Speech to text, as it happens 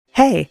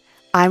Hey,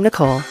 I'm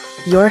Nicole,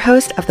 your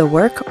host of the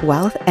Work,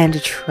 Wealth,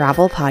 and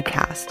Travel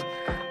podcast.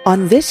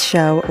 On this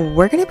show,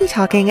 we're going to be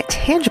talking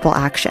tangible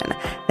action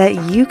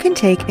that you can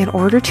take in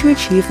order to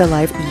achieve the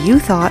life you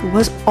thought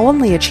was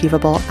only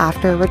achievable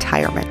after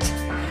retirement.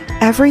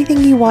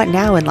 Everything you want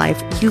now in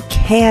life, you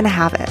can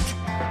have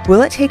it.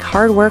 Will it take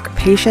hard work,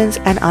 patience,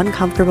 and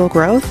uncomfortable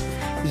growth?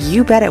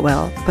 You bet it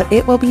will, but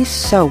it will be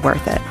so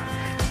worth it.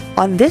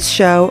 On this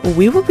show,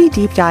 we will be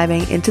deep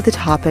diving into the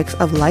topics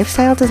of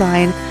lifestyle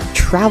design,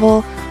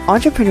 travel,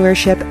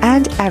 entrepreneurship,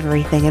 and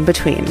everything in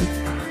between.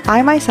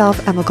 I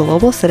myself am a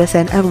global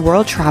citizen and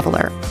world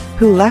traveler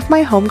who left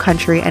my home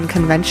country and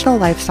conventional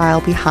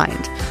lifestyle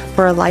behind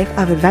for a life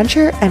of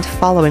adventure and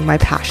following my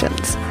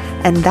passions.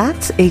 And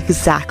that's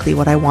exactly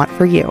what I want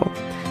for you.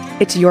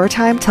 It's your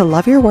time to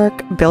love your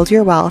work, build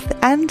your wealth,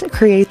 and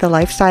create the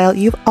lifestyle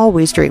you've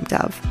always dreamed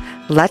of.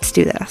 Let's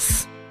do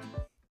this.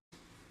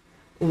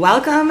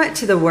 Welcome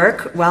to the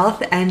Work,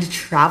 Wealth, and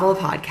Travel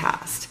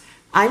podcast.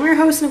 I'm your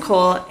host,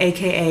 Nicole,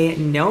 aka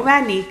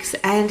Nomad Neeks,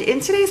 and in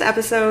today's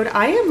episode,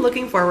 I am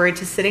looking forward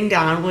to sitting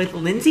down with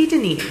Lindsey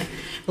Dinneen.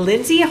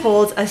 Lindsey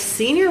holds a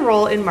senior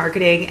role in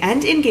marketing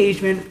and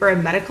engagement for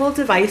a medical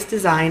device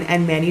design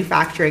and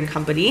manufacturing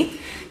company.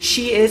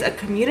 She is a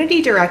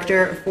community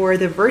director for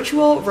the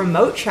virtual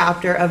remote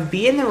chapter of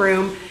Be in the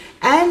Room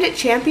and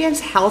champions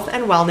health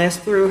and wellness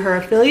through her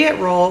affiliate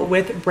role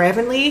with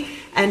Bravenly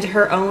and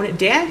her own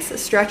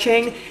dance,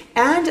 stretching,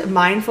 and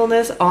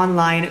mindfulness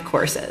online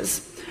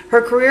courses.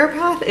 Her career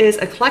path is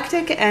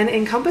eclectic and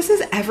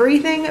encompasses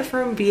everything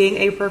from being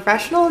a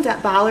professional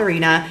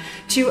ballerina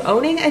to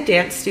owning a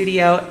dance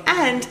studio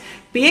and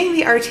being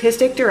the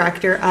artistic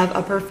director of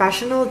a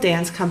professional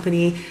dance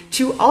company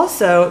to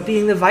also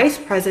being the vice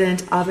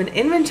president of an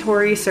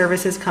inventory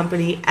services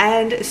company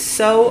and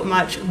so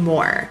much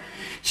more.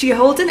 She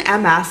holds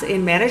an MS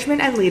in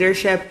Management and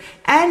Leadership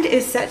and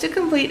is set to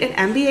complete an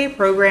MBA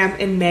program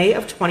in May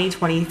of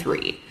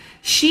 2023.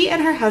 She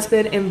and her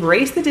husband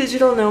embrace the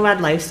digital nomad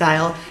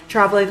lifestyle,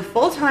 traveling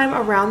full-time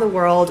around the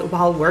world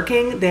while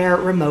working their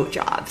remote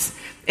jobs.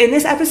 In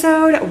this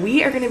episode,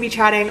 we are going to be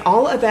chatting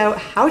all about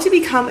how to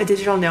become a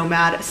digital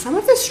nomad, some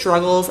of the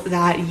struggles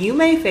that you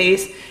may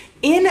face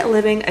in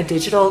living a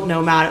digital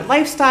nomad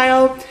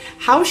lifestyle,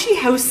 how she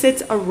house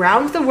sits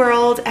around the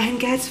world and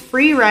gets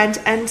free rent,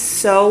 and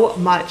so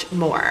much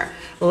more.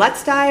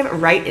 Let's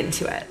dive right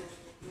into it.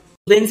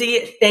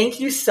 Lindsey, thank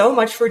you so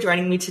much for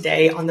joining me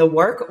today on the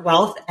Work,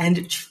 Wealth,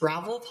 and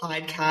Travel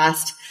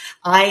podcast.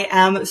 I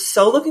am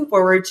so looking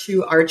forward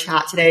to our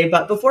chat today,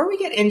 but before we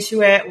get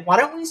into it, why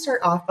don't we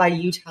start off by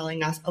you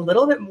telling us a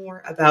little bit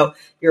more about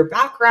your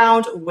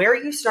background, where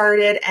you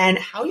started, and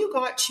how you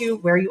got to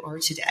where you are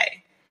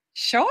today.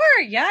 Sure.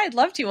 Yeah, I'd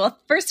love to. Well,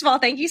 first of all,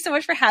 thank you so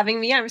much for having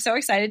me. I'm so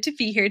excited to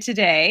be here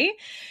today.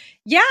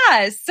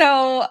 Yeah.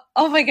 So,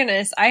 oh my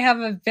goodness, I have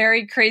a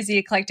very crazy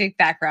eclectic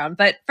background.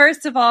 But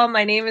first of all,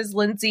 my name is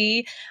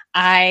Lindsey.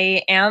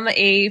 I am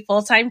a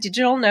full-time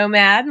digital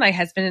nomad. My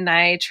husband and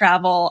I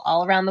travel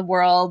all around the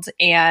world,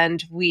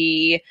 and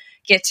we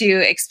get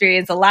to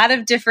experience a lot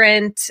of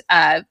different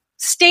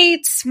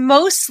states,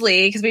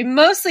 mostly, because we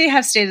mostly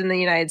have stayed in the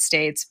United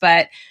States,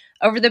 but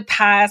over the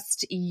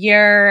past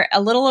year,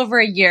 a little over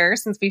a year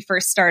since we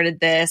first started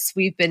this,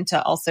 we've been to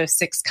also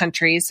 6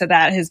 countries. So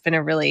that has been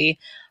a really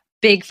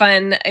big,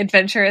 fun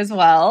adventure as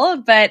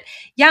well. But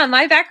yeah,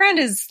 my background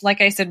is,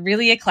 like I said,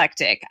 really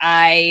eclectic.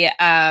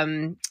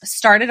 I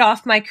started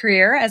off my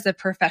career as a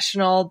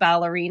professional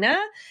ballerina,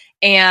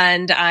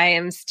 and I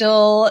am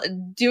still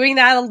doing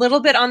that a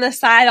little bit on the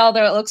side,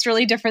 although it looks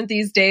really different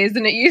these days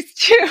than it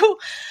used to.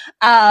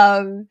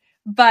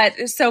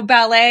 But so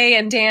ballet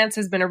and dance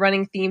has been a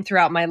running theme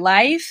throughout my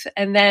life.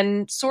 And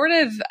then sort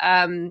of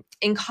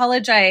in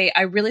college,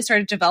 I really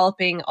started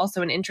developing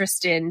also an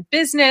interest in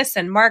business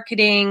and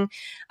marketing,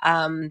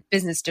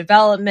 business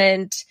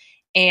development.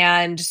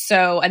 And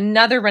so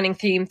another running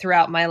theme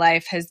throughout my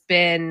life has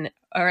been,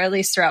 or at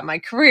least throughout my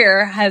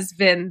career, has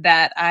been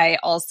that I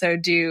also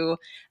do,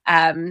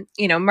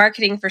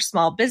 marketing for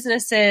small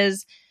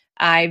businesses.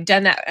 I've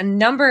done that a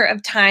number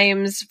of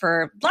times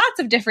for lots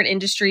of different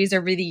industries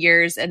over the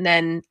years, and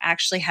then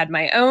actually had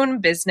my own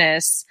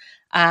business.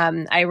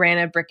 I ran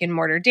a brick and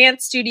mortar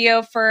dance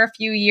studio for a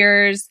few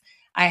years.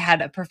 I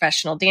had a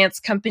professional dance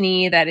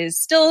company that is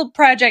still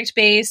project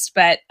based,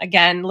 but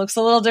again, looks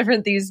a little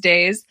different these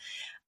days.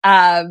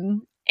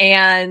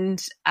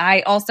 And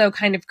I also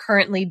kind of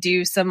currently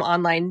do some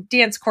online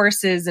dance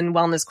courses and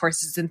wellness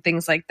courses and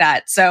things like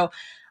that. So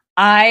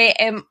I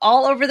am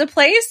all over the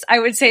place. I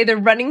would say the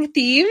running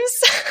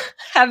themes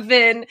have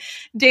been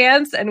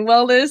dance and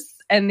wellness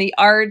and the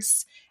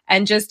arts,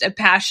 and just a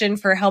passion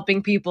for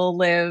helping people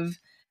live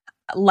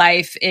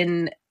life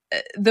in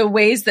the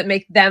ways that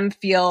make them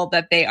feel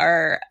that they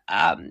are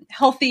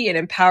healthy and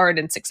empowered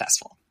and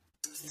successful.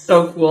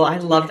 So cool. I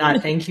love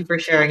that. Thank you for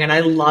sharing. And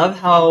I love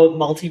how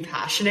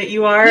multi-passionate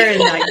you are and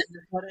that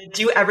you want to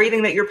do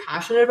everything that you're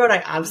passionate about.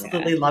 I Yeah.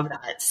 absolutely love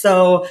that.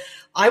 So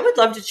I would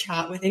love to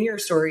chat within your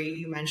story.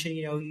 You mentioned,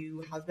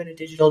 you have been a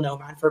digital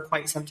nomad for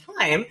quite some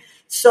time.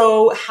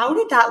 So how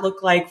did that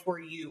look like for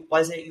you?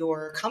 Was it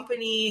your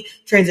company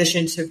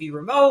transitioned to be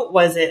remote?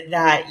 Was it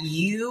that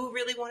you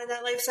really wanted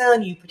that lifestyle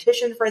and you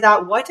petitioned for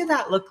that? What did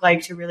that look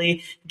like to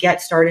really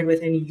get started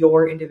within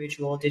your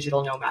individual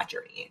digital nomad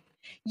journey?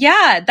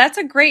 Yeah, that's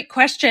a great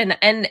question.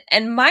 And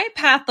my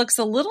path looks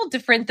a little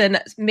different than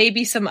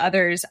maybe some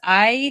others.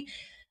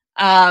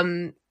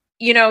 Um,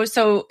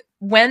 so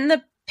when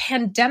the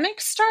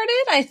pandemic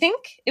started, I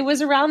think it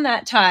was around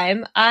that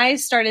time, I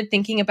started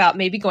thinking about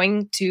maybe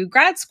going to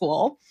grad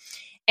school.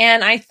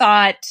 And I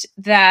thought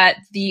that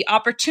the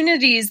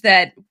opportunities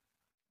that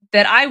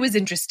I was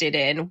interested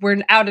in were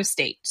out of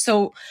state.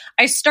 So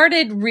I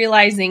started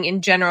realizing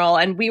in general,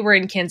 and we were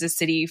in Kansas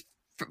City,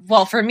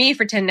 for me,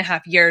 for 10 and a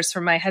half years, for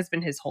my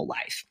husband, his whole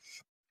life.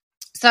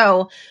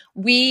 So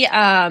we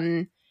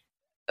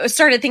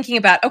started thinking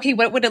about, okay,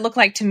 what would it look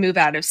like to move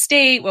out of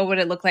state? What would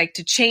it look like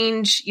to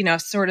change,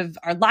 sort of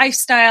our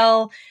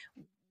lifestyle?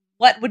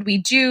 What would we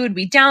do? Would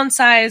we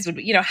downsize?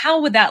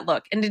 How would that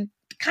look? And it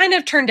kind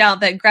of turned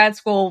out that grad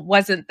school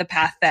wasn't the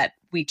path that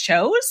we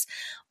chose,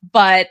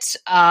 but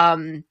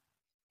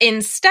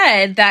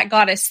instead, that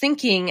got us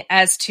thinking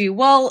as to,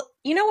 well,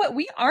 you know what?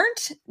 We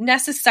aren't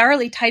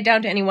necessarily tied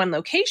down to any one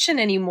location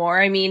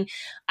anymore. I mean,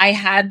 I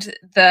had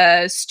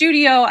the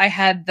studio, I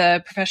had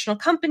the professional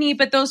company,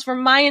 but those were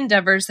my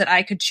endeavors that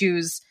I could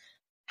choose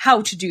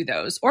how to do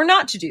those or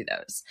not to do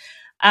those.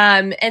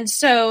 And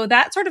so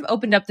that sort of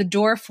opened up the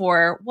door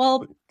for,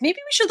 well, maybe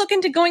we should look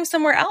into going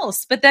somewhere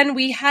else. But then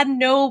we had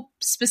no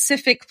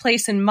specific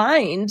place in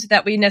mind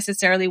that we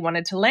necessarily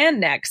wanted to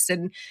land next.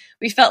 And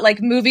we felt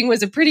like moving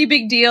was a pretty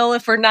big deal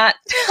if we're not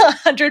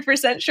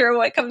 100% sure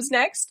what comes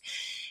next.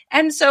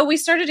 And so we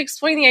started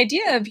exploring the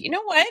idea of, you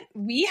know what,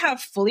 we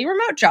have fully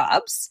remote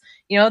jobs.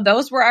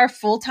 Those were our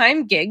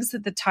full-time gigs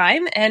at the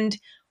time. And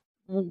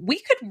we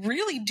could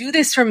really do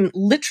this from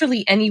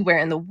literally anywhere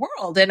in the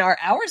world, and our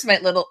hours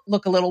might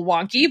look a little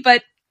wonky,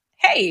 but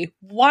hey,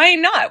 why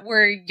not?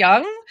 We're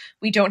young.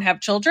 We don't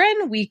have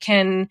children. We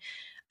can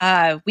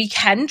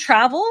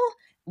travel.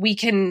 We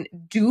can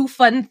do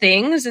fun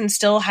things and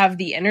still have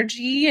the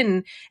energy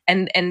and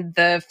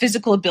the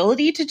physical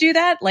ability to do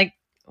that. Like,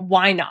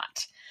 why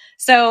not?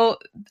 So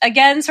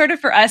again, sort of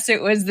for us,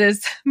 it was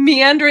this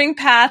meandering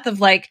path of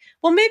like,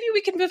 well, maybe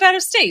we can move out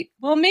of state.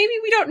 Well, maybe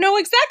we don't know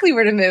exactly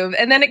where to move.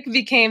 And then it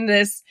became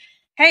this,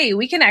 hey,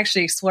 we can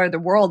actually explore the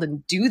world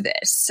and do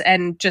this,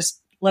 and just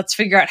let's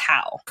figure out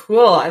how.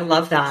 Cool. I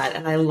love that.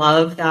 And I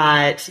love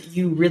that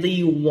you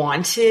really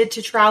wanted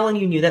to travel and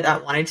you knew that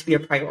that wanted to be a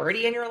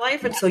priority in your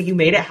life. And so you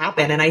made it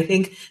happen. And I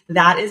think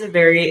that is a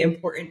very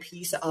important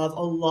piece of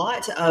a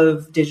lot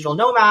of digital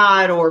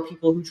nomad or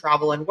people who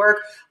travel and work.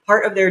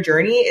 Part of their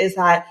journey is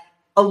that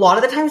a lot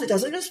of the times it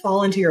doesn't just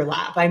fall into your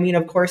lap. I mean,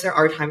 of course, there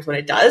are times when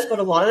it does, but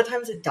a lot of the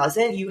times it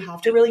doesn't. You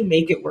have to really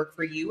make it work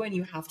for you. And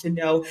you have to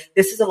know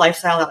this is a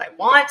lifestyle that I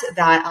want,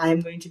 that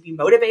I'm going to be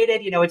motivated.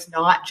 It's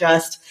not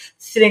just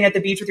sitting at the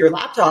beach with your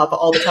laptop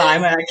all the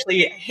time. I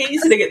actually hate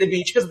sitting at the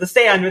beach because of the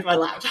sand with my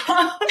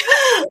laptop.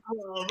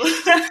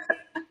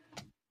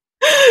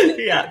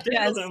 Yeah,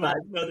 digital nomads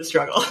know the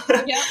struggle.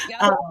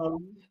 Yeah.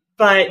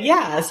 But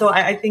yeah, so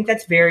I think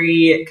that's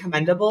very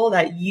commendable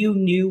that you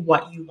knew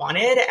what you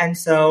wanted. And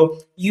so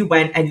you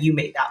went and you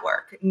made that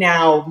work.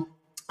 Now,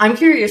 I'm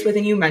curious,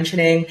 within you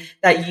mentioning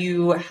that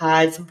you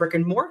had some brick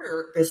and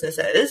mortar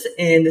businesses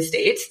in the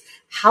States,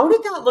 how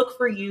did that look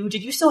for you?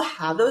 Did you still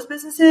have those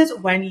businesses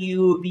when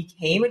you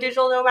became a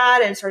digital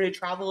nomad and started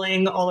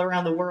traveling all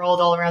around the world,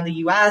 all around the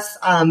US,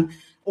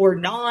 or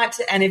not?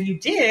 And if you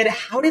did,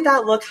 how did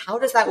that look? How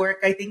does that work?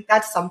 I think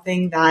that's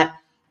something that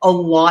a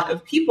lot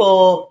of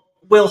people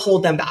will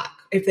hold them back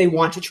if they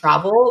want to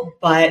travel,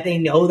 but they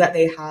know that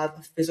they have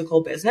a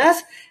physical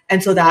business.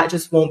 And so that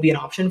just won't be an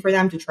option for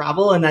them to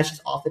travel. And that's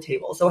just off the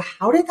table. So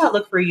how did that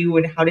look for you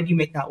and how did you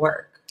make that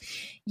work?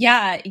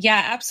 Yeah,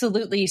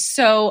 absolutely.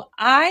 So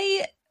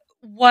I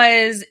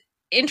was,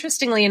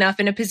 interestingly enough,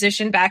 in a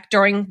position back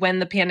during when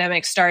the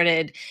pandemic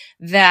started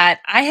that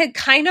I had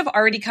kind of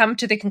already come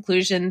to the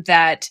conclusion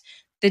that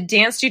the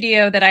dance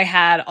studio that I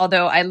had,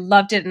 although I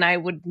loved it and I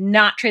would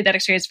not trade that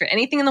experience for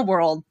anything in the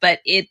world, but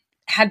it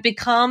had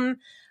become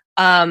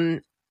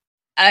a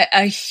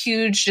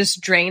huge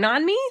just drain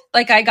on me.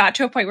 Like, I got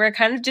to a point where I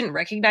kind of didn't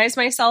recognize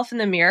myself in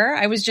the mirror.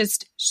 I was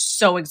just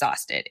so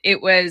exhausted. I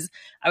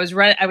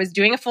was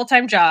doing a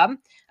full-time job.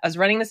 I was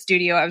running the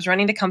studio. I was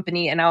running the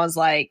company. And I was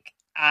like,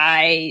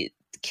 I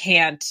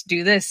can't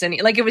do this. And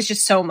like, it was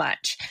just so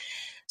much.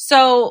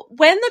 So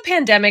when the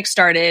pandemic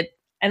started,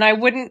 and I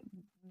wouldn't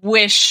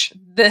wish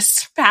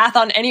this path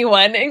on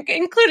anyone,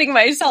 including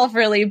myself,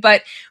 really,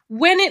 but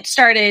when it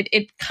started,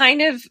 it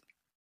kind of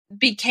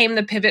became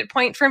the pivot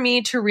point for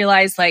me to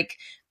realize, like,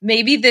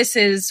 maybe this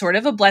is sort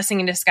of a blessing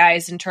in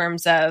disguise in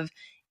terms of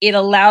it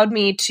allowed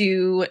me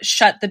to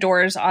shut the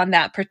doors on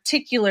that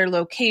particular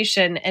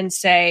location and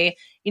say,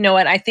 you know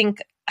what, I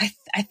think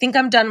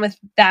I'm done with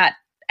that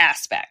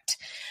aspect.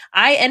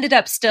 I ended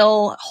up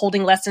still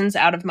holding lessons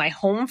out of my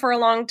home for a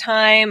long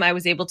time. I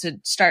was able to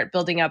start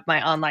building up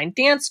my online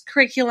dance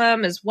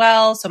curriculum as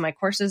well. So my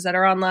courses that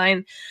are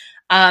online,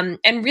 and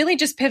really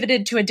just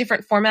pivoted to a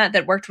different format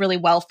that worked really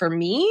well for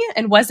me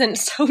and wasn't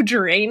so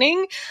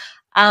draining.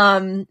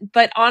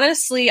 But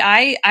honestly,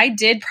 I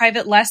did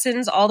private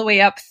lessons all the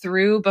way up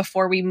through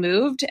before we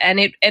moved. And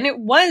it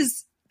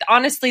was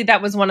honestly,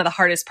 that was one of the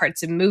hardest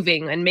parts of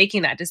moving and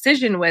making that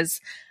decision was,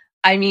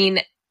 I mean,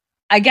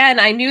 again,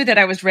 I knew that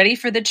I was ready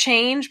for the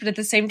change, but at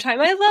the same time,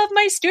 I love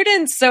my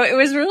students. So it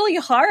was really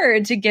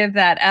hard to give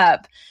that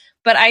up.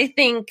 But I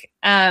think,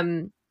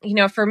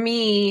 for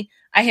me,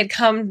 I had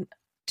come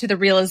to the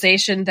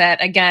realization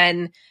that,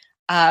 again,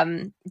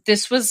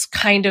 this was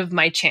kind of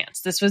my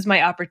chance. This was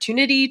my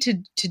opportunity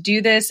to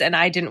do this, and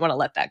I didn't want to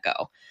let that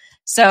go.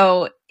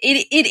 So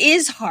it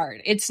is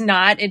hard. It's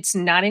not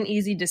an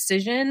easy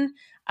decision.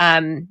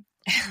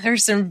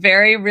 There's some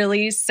very,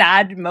 really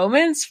sad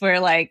moments where,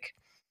 like,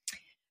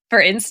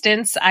 for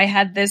instance, I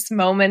had this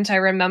moment I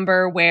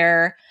remember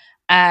where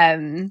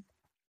I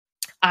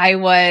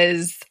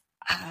was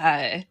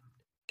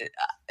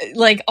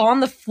like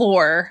on the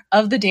floor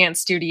of the dance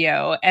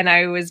studio, and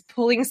I was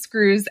pulling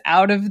screws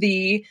out of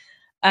the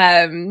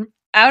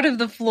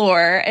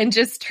floor and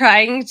just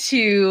trying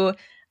to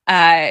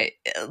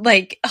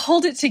like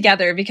hold it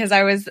together because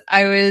I was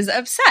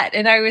upset,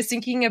 and I was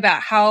thinking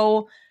about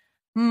how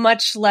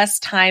much less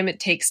time it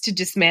takes to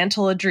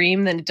dismantle a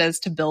dream than it does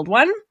to build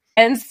one.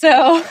 And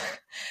so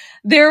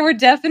there were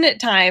definite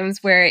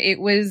times where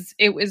it was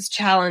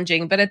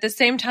challenging, but at the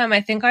same time,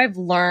 I think I've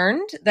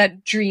learned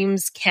that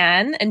dreams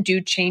can and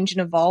do change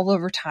and evolve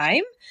over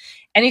time.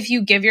 And if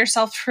you give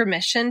yourself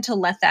permission to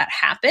let that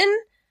happen,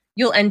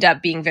 you'll end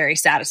up being very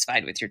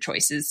satisfied with your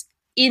choices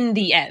in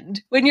the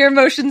end, when your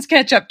emotions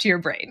catch up to your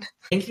brain.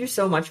 Thank you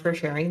so much for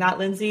sharing that,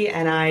 Lindsey.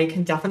 And I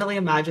can definitely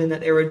imagine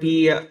that there would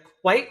be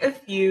quite a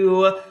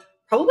few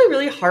probably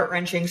really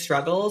heart-wrenching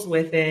struggles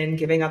within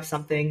giving up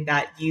something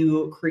that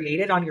you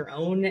created on your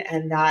own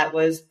and that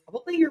was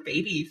probably your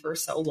baby for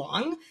so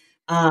long,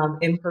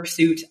 in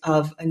pursuit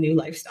of a new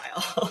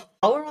lifestyle.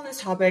 While we're on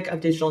this topic of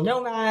digital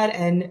nomad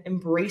and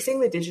embracing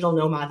the digital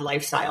nomad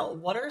lifestyle,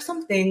 what are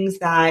some things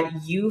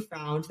that you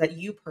found that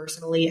you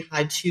personally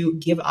had to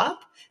give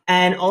up,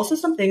 and also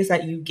some things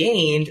that you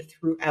gained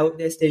throughout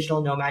this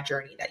digital nomad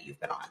journey that you've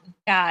been on?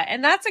 Yeah,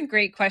 and that's a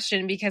great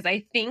question, because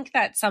I think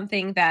that's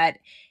something that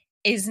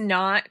is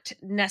not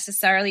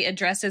necessarily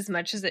addressed as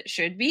much as it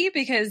should be,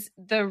 because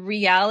the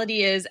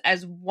reality is,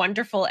 as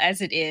wonderful as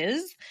it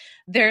is,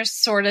 there's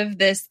sort of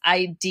this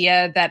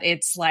idea that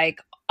it's like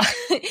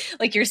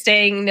like you're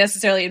staying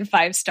necessarily in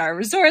 5-star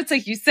resorts.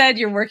 Like you said,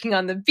 you're working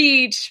on the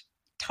beach.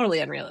 Totally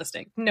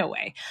unrealistic. No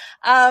way.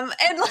 And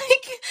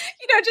like,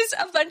 just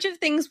a bunch of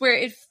things where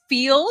it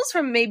feels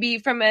from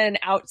an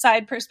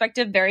outside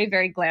perspective, very,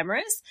 very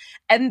glamorous.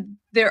 And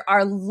there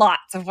are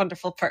lots of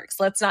wonderful perks.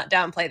 Let's not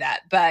downplay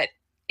that. But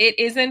it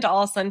isn't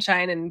all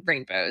sunshine and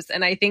rainbows.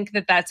 And I think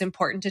that that's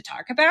important to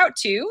talk about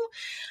too.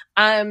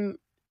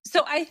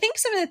 So I think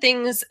some of the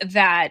things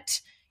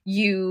that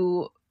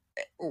you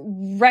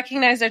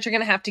recognize that you're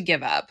going to have to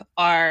give up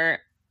are,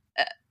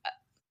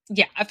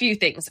 a few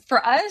things.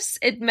 For us,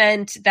 it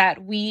meant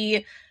that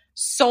we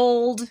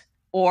sold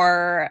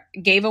or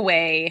gave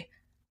away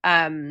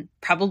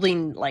probably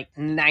like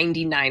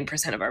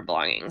 99% of our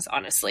belongings,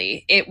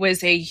 honestly. It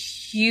was a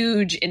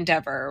huge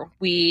endeavor.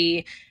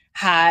 We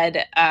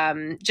had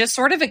just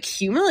sort of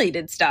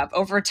accumulated stuff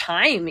over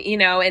time,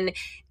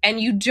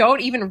 and you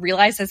don't even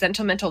realize the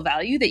sentimental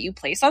value that you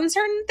place on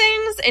certain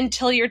things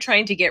until you're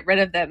trying to get rid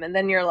of them. And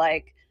then you're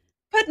like,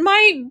 but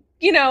my,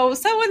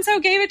 so-and-so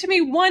gave it to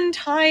me one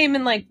time,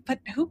 and like, but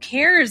who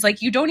cares?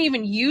 Like, you don't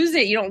even use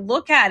it. You don't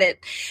look at it.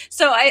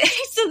 So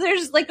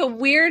there's like a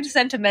weird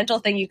sentimental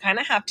thing you kind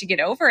of have to get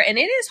over, and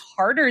it is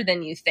harder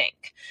than you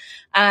think.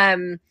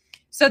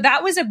 So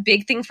that was a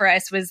big thing for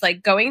us, was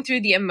like going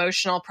through the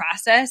emotional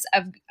process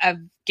of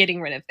getting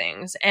rid of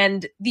things.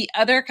 And the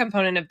other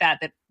component of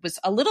that was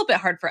a little bit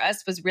hard for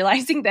us was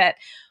realizing that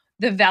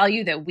the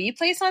value that we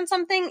place on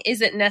something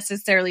isn't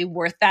necessarily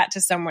worth that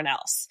to someone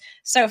else.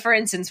 So for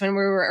instance, when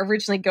we were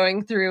originally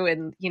going through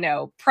and,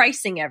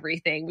 pricing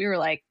everything, we were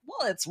like,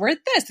 well, it's worth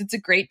this. It's a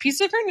great piece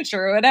of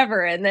furniture or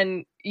whatever. And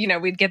then,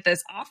 we'd get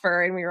this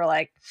offer and we were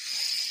like,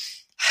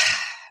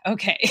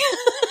 okay.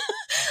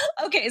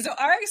 Okay, so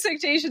our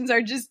expectations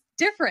are just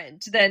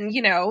different than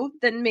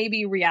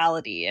maybe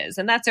reality is,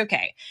 and that's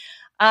okay.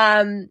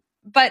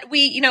 But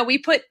we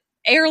put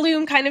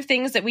heirloom kind of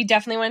things that we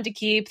definitely wanted to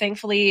keep.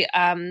 Thankfully,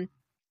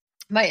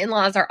 my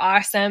in-laws are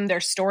awesome. They're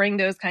storing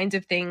those kinds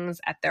of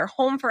things at their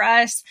home for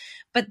us,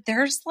 but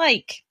there's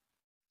like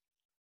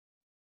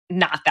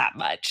not that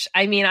much.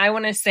 I mean, I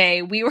want to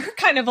say we were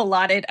kind of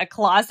allotted a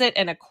closet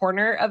and a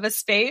corner of a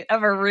space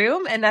of a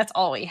room, and that's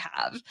all we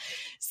have.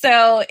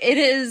 So it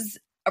is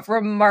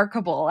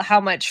remarkable how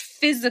much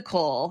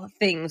physical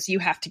things you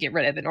have to get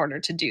rid of in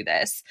order to do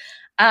this.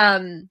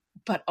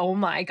 But oh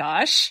my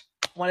gosh,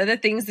 one of the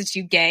things that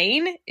you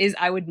gain is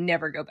I would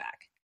never go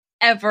back.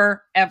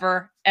 ever,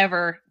 ever,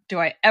 ever do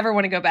I ever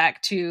want to go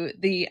back to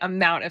the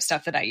amount of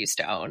stuff that I used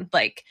to own,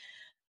 like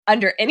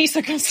under any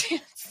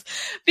circumstance,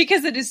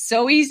 because it is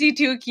so easy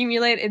to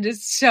accumulate. It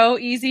is so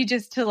easy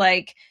just to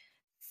like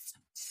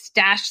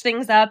stash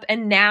things up.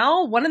 And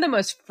now one of the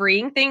most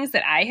freeing things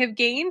that I have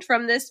gained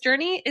from this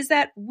journey is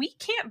that we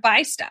can't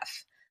buy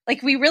stuff.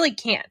 Like we really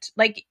can't.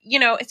 Like, you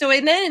know, so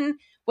and then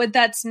what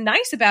that's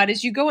nice about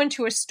is you go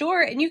into a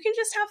store and you can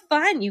just have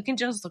fun. You can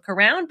just look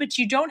around, but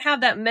you don't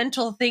have that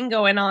mental thing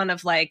going on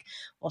of like,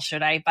 well,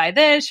 should I buy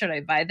this? Should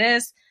I buy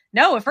this?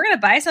 No, if we're going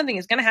to buy something,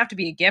 it's going to have to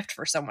be a gift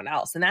for someone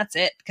else. And that's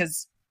it,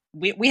 because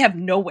we have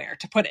nowhere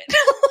to put it.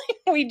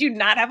 We do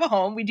not have a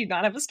home. We do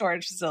not have a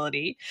storage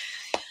facility.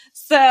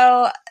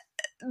 So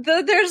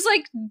there's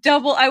like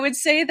double, I would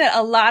say that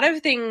a lot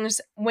of things,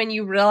 when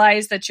you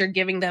realize that you're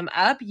giving them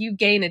up, you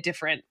gain a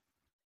different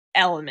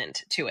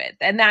element to it.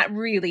 And that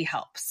really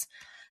helps.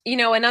 You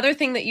know, another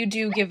thing that you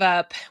do give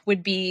up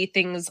would be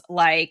things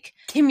like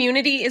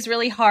community is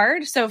really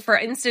hard. So for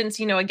instance,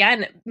 you know,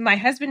 again, my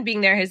husband being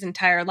there his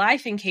entire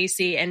life in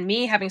KC and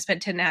me having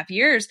spent 10.5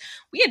 years,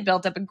 we had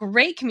built up a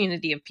great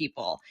community of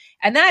people.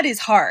 And that is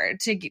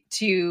hard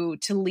to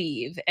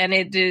leave. And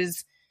it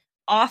is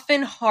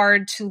often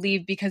hard to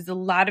leave because a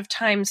lot of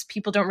times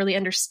people don't really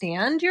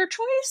understand your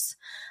choice,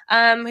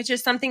 which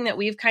is something that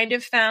we've kind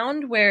of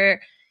found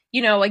where,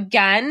 you know,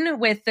 again,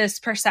 with this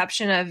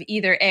perception of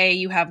either A,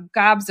 you have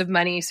gobs of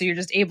money, so you're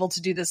just able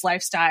to do this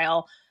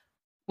lifestyle,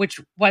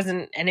 which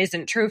wasn't and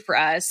isn't true for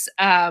us,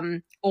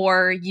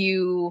 or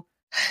you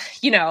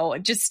know,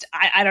 just,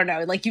 I don't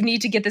know, like you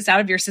need to get this out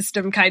of your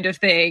system kind of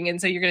thing.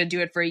 And so you're going to do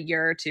it for a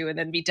year or two and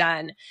then be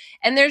done.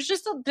 And there's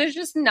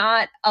just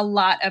not a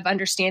lot of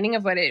understanding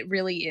of what it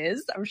really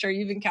is. I'm sure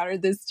you've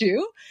encountered this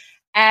too.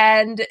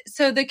 And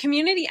so the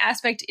community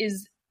aspect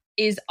is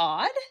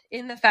odd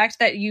in the fact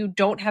that you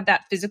don't have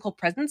that physical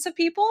presence of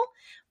people.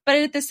 But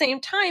at the same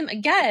time,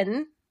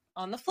 again,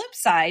 on the flip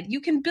side, you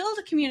can build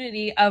a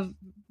community of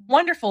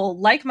wonderful,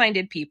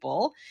 like-minded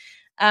people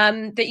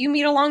that you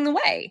meet along the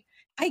way.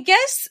 I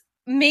guess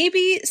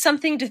maybe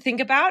something to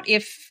think about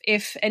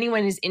if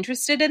anyone is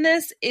interested in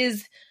this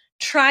is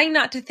trying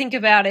not to think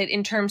about it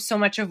in terms so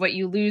much of what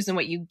you lose and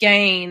what you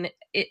gain,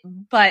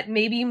 but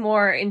maybe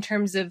more in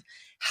terms of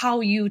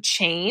how you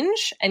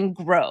change and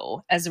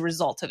grow as a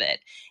result of it.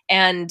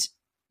 And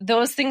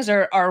those things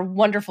are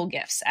wonderful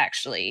gifts,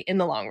 actually, in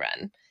the long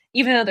run,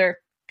 even though they're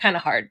kind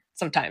of hard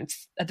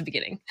sometimes at the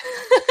beginning.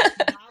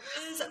 That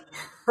was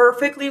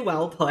perfectly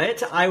well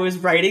put. I was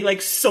writing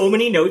like so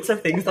many notes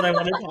of things that I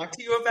want to talk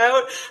to you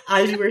about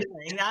as you were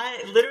saying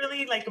that.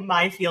 Literally like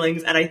my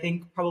feelings, and I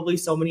think probably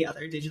so many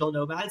other digital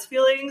nomads'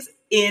 feelings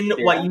in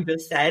what you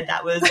just said.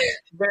 That was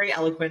very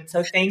eloquent.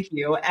 So thank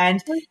you.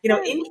 And, you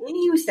know, in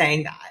you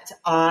saying that,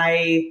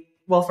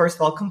 well, first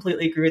of all,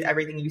 completely agree with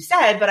everything you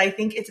said, but I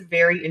think it's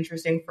very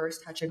interesting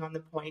first touching on the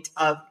point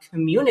of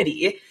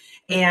community.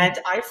 And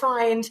I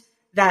find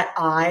that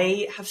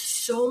I have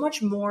so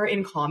much more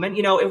in common.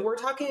 You know, if we're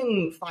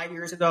talking 5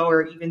 years ago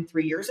or even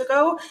 3 years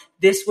ago,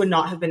 this would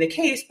not have been the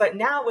case. But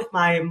now with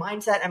my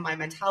mindset and my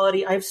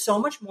mentality, I have so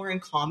much more in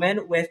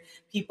common with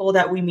people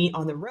that we meet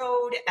on the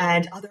road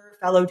and other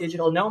fellow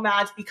digital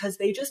nomads because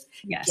they just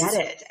get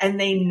it. And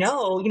they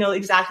know, you know,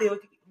 exactly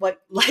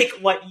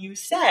what you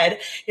said,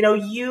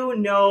 you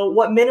know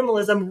what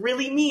minimalism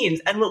really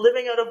means and what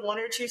living out of one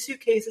or two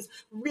suitcases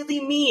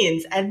really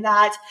means. And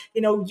that,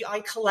 you know, I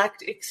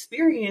collect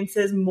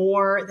experiences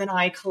more than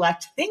I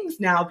collect things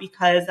now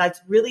because that's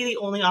really the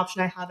only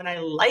option I have. And I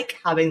like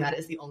having that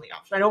as the only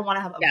option. I don't want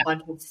to have a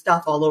bunch of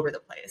stuff all over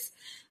the place.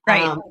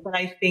 Right. But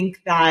I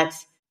think that,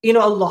 you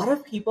know, a lot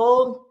of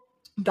people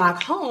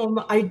back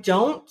home, I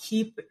don't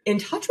keep in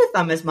touch with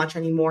them as much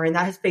anymore. And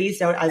that has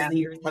phased out as the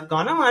years have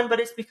gone on, but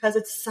it's because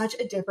it's such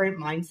a different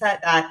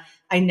mindset that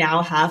I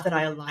now have that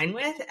I align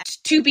with.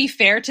 To be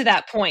fair to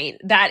that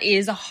point, that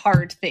is a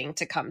hard thing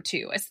to come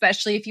to,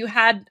 especially if you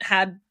had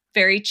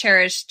very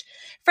cherished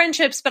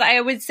friendships. But I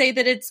would say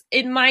that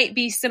it might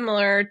be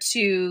similar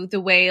to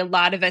the way a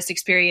lot of us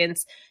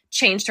experience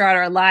change throughout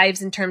our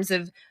lives in terms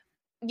of,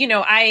 you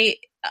know,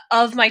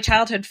 of my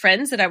childhood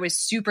friends that I was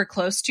super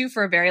close to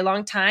for a very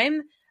long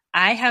time,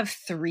 I have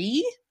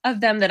 3 of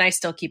them that I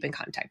still keep in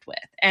contact with.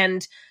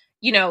 And,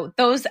 you know,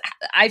 those,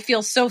 I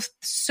feel so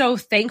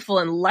thankful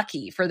and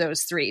lucky for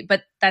those 3,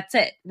 but that's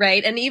it.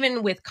 Right. And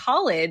even with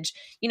college,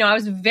 you know, I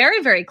was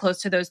very, very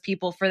close to those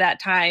people for that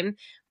time.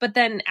 But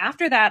then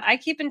after that, I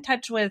keep in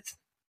touch with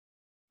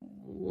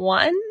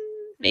 1,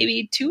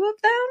 maybe 2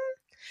 of them.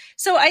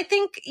 So I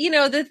think, you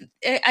know,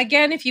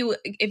 again, if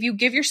you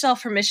give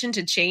yourself permission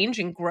to change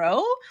and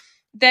grow,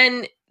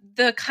 then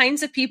the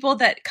kinds of people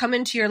that come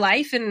into your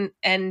life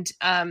and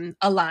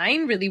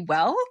align really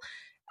well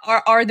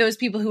are those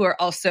people who are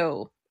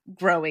also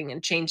growing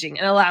and changing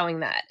and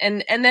allowing that.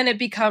 And then it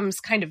becomes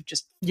kind of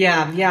just.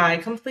 Yeah, I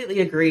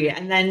completely agree.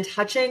 And then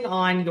touching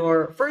on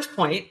your first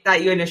point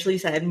that you initially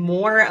said,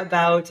 more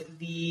about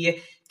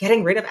the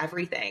getting rid of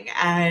everything.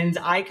 And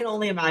I can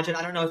only imagine,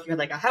 I don't know if you had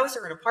like a house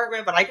or an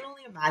apartment, but I can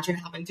only imagine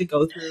having to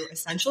go through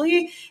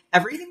essentially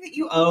everything that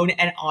you own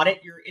and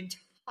audit your entire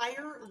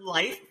entire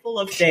life full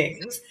of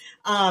things.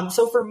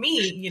 So for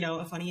me,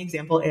 a funny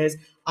example is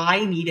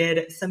I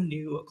needed some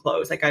new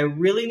clothes. Like I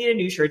really needed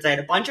new shirts. I had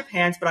a bunch of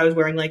pants, but I was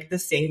wearing like the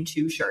same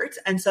two shirts.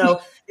 And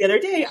so the other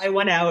day I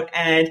went out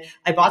and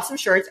I bought some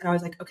shirts and I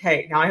was like,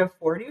 okay, now I have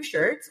 4 new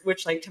shirts,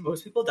 which like to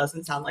most people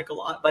doesn't sound like a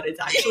lot, but it's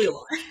actually a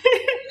lot.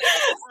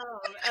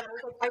 And I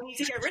was like, I need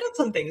to get rid of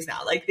some things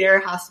now. Like there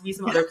has to be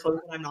some other clothes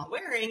that I'm not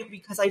wearing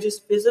because I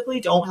just physically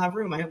don't have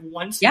room. I have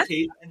one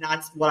suitcase and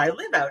that's what I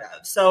live out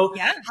of. So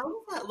how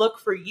does that look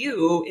for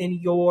you in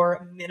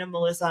your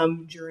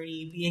minimalism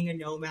journey, being a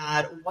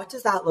nomad? What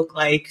does that look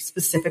like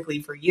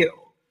specifically for you?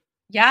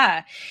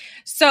 Yeah.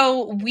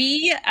 So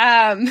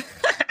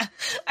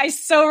I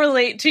so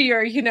relate to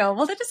your,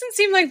 well, that doesn't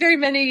seem like very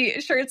many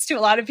shirts to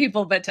a lot of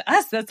people, but to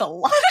us, that's a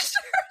lot of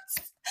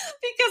shirts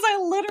because I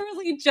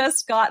literally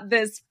just got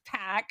this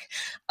pack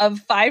of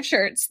 5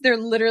 shirts. They're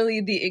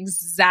literally the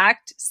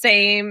exact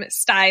same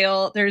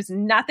style. There's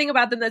nothing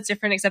about them that's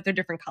different except they're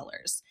different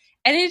colors.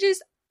 And it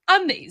is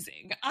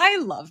amazing. I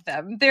love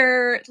them.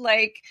 They're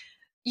like,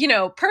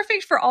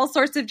 perfect for all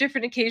sorts of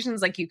different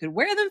occasions. Like you could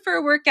wear them for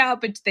a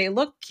workout, but they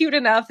look cute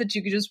enough that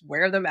you could just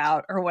wear them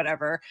out or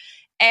whatever.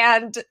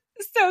 And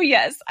so,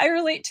 yes, I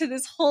relate to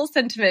this whole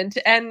sentiment.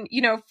 And,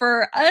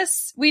 for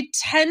us,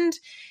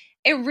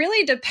 it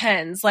really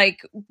depends.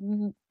 Like,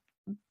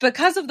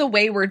 because of the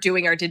way we're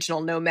doing our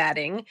digital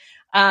nomading,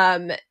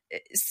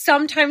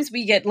 sometimes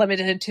we get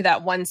limited to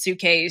that one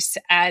suitcase,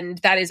 and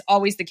that is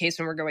always the case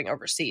when we're going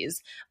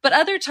overseas. But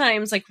other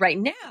times, like right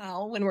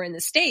now, when we're in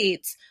the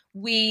States,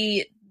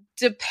 we,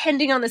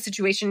 depending on the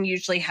situation,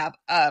 usually have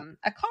a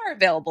car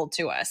available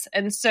to us.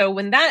 And so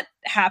when that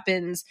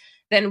happens,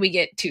 then we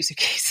get 2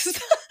 suitcases.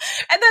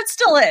 And that's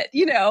still it,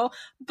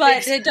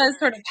 but it does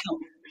sort of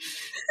help.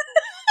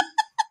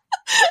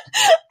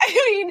 I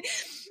mean,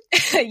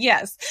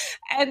 yes.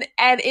 And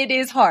it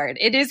is hard.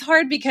 It is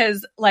hard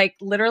because like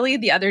literally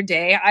the other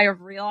day I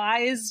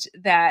realized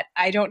that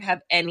I don't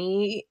have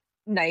any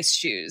nice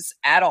shoes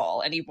at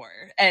all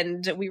anymore.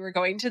 And we were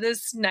going to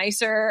this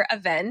nicer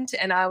event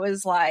and I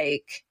was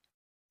like,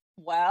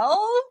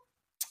 well,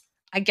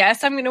 I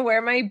guess I'm going to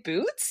wear my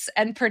boots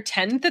and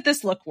pretend that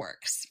this look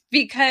works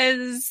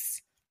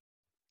because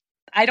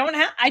I don't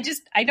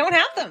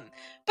have them.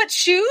 But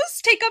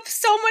shoes take up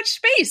so much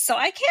space. So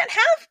I can't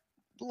have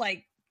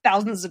like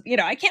thousands of,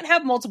 I can't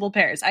have multiple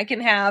pairs. I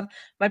can have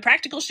my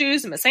practical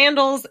shoes and my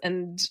sandals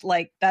and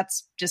like,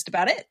 that's just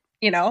about it,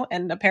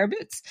 and a pair of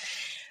boots.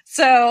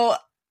 So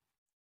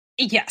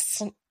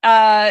yes,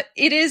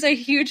 it is a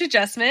huge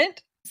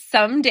adjustment.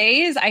 Some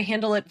days I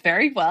handle it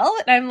very well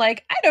and I'm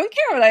like, I don't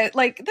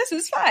care this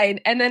is fine.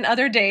 And then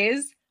other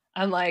days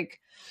I'm like,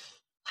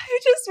 I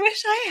just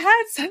wish I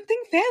had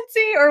something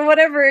fancy or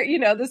whatever,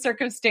 the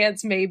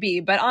circumstance may be.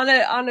 But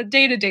on a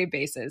day-to-day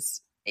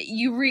basis,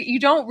 you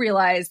don't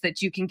realize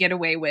that you can get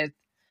away with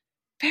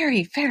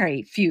very,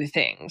 very few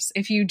things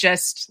if you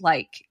just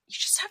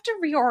have to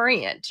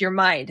reorient your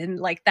mind and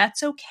like,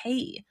 that's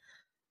okay.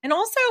 And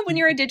also when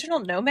you're a digital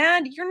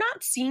nomad, you're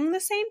not seeing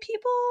the same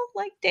people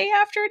like day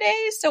after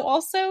day. So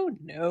also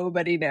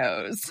nobody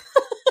knows.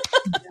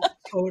 Yeah,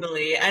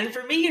 totally. And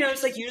for me,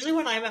 it's like usually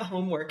when I'm at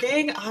home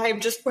working, I'm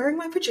just wearing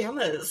my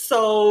pajamas.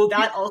 So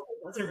that also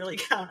doesn't really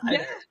count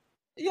either.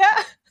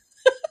 Yeah.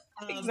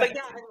 Exactly. But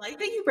yeah, I like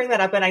that you bring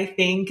that up. And I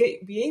think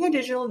being a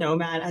digital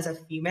nomad as a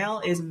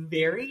female is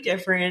very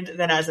different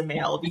than as a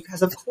male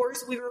because, of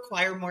course, we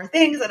require more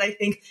things. And I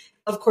think,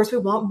 of course, we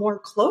want more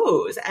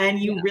clothes. And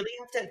you really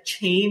have to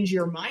change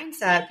your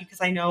mindset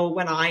because I know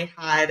when I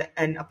had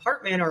an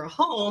apartment or a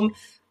home,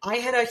 I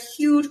had a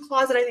huge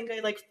closet. I think I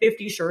had like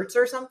 50 shirts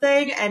or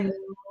something. And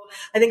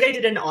I think I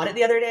did an audit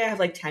the other day. I have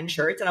like 10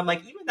 shirts. And I'm like,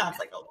 even that's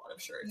like a lot of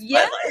shirts.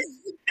 Yes.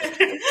 But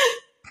like,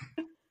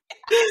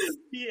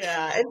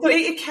 yeah. And so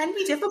it can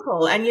be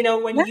difficult. And,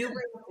 when you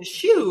bring up the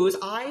shoes,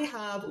 I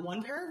have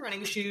one pair of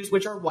running shoes,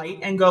 which are white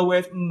and go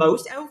with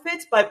most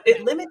outfits, but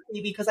it limits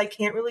me because I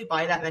can't really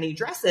buy that many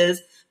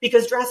dresses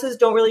because dresses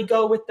don't really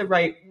go with the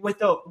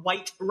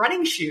white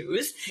running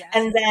shoes. Yes.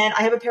 And then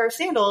I have a pair of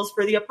sandals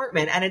for the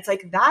apartment and it's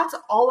like, that's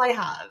all I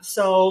have.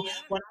 So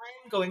when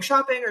I'm going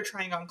shopping or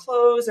trying on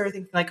clothes or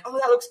thinking like, oh,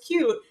 that looks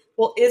cute.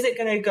 Well, is it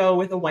going to go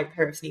with a white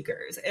pair of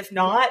sneakers? If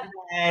not,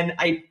 then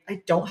I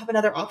don't have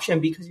another option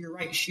because you're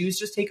right. Shoes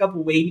just take up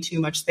way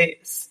too much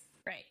space.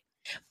 Right.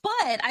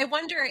 But I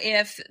wonder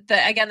if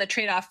the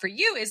trade-off for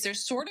you is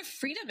there's sort of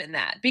freedom in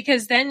that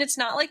because then it's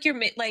not like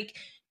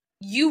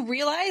you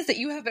realize that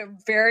you have a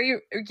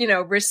very,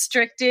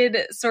 restricted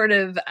sort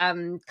of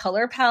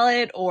color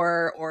palette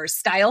or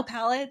style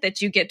palette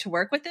that you get to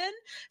work within.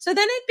 So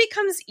then it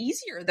becomes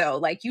easier though.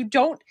 Like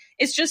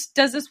it's just,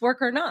 does this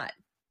work or not?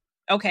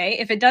 Okay,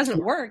 if it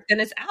doesn't work, then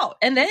it's out.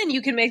 And then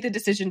you can make the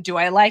decision, do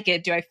I like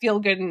it? Do I feel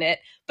good in it?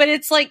 But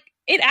it's like,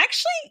 it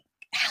actually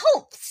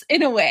helps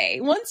in a way.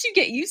 Once you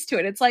get used to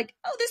it, it's like,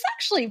 oh, this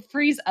actually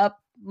frees up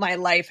my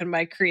life and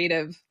my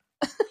creative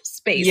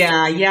space.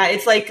 Yeah.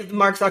 It's like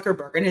Mark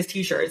Zuckerberg and his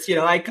t-shirts,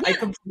 I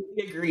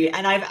completely agree.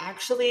 And I've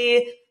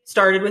actually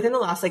started within the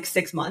last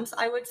 6 months,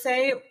 I would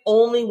say,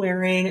 only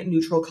wearing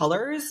neutral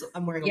colors.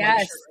 I'm wearing a white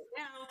shirt right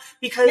now.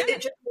 because Yeah.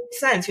 it just makes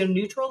sense.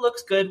 Neutral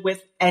looks good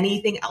with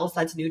anything else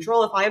that's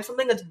neutral. If I have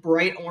something that's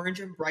bright orange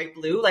and bright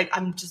blue, like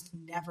I'm just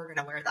never going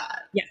to wear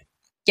that. Yeah.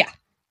 Yeah.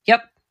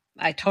 Yep.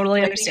 I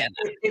totally I understand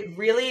that. think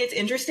it's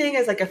interesting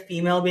as like a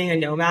female being a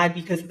nomad,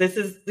 because this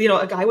is,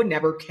 a guy would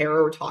never care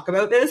or talk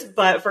about this,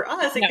 but for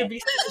us, it No. could be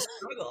such a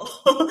struggle.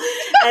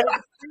 And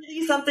it's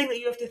really something that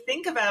you have to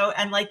think about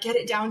and like get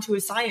it down to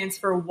a science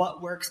for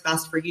what works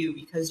best for you,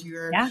 because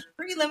you're Yeah.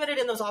 pretty limited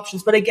in those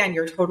options. But again,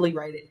 you're totally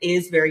right. It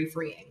is very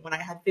freeing. When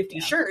I had 50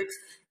 Yeah. shirts,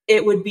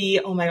 it would be,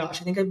 oh my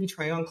gosh, I think I'd be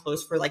trying on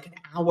clothes for like an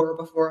hour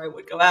before I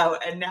would go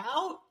out. And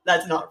now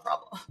that's not a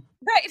problem.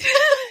 Right.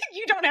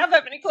 You don't have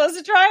that many clothes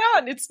to try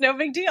on. It's no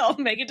big deal.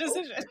 Make a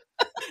decision.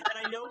 And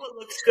I know what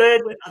looks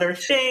good with other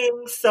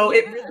things. So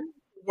it really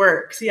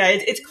works. Yeah,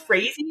 it's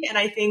crazy. And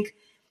I think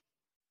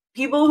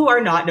people who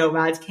are not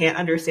nomads can't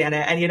understand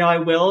it. And, I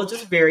will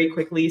just very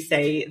quickly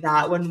say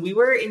that when we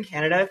were in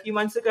Canada a few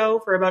months ago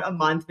for about a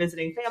month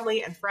visiting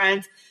family and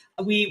friends,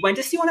 we went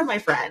to see one of my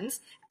friends.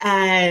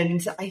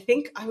 And I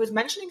think I was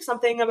mentioning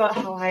something about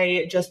how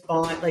I just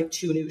bought like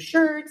 2 new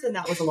shirts, and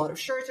that was a lot of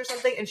shirts or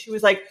something. And she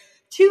was like,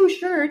 2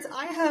 shirts?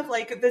 I have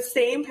like the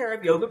same pair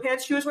of yoga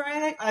pants she was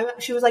wearing.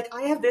 She was like,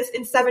 I have this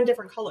in 7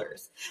 different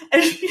colors.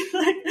 And she's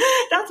like,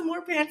 that's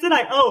more pants than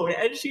I own.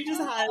 And she just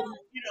had,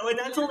 and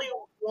that's only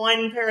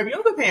one pair of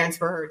yoga pants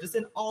for her, just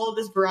in all of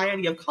this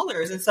variety of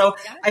colors. And so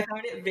I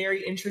found it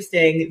very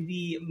interesting,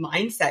 the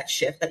mindset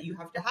shift that you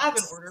have to have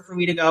in order for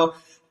me to go,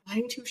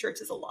 buying 2 shirts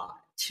is a lot.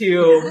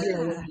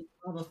 To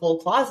have a full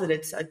closet,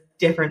 it's a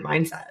different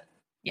mindset.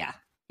 Yeah.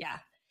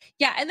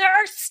 And there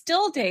are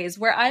still days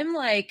where I'm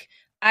like,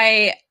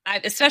 I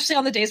especially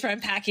on the days where I'm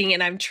packing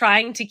and I'm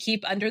trying to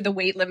keep under the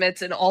weight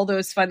limits and all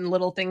those fun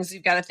little things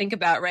you've got to think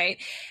about,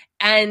 right?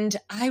 And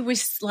I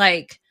was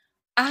like,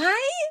 how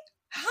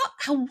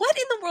what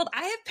in the world?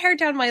 I have pared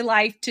down my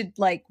life to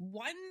like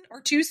 1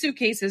 or 2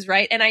 suitcases,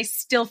 right? And I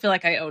still feel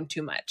like I own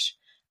too much.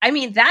 I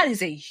mean, that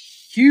is a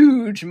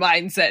huge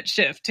mindset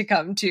shift to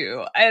come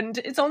to. And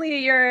it's only a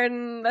year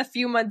and a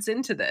few months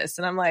into this.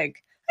 And I'm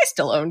like, I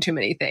still own too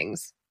many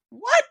things.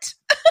 What?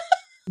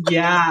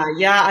 Yeah,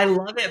 I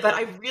love it. But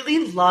I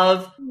really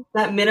love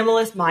that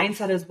minimalist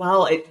mindset as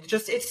well. It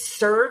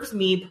serves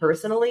me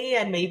personally,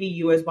 and maybe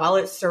you as well.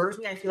 It serves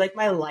me. I feel like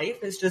my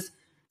life is just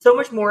so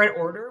much more in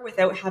order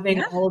without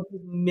having all of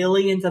these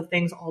millions of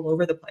things all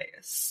over the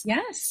place.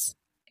 Yes.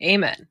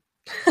 Amen.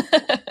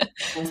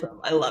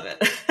 Awesome. I love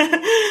it.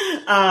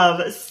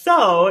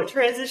 So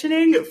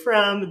transitioning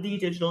from the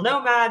digital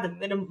nomad, the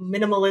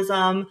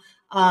minimalism,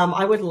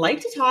 I would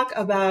like to talk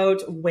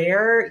about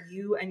where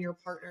you and your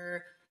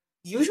partner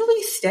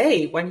usually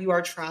stay when you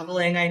are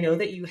traveling. I know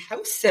that you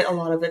house sit a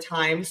lot of the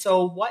time.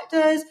 So what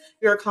does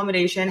your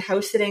accommodation,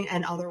 house sitting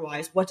and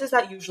otherwise, what does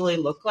that usually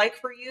look like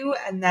for you?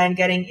 And then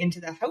getting into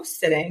the house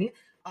sitting,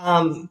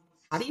 how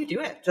do you do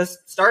it?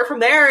 Just start from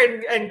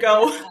there and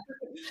go.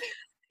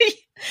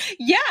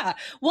 Yeah.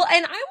 Well,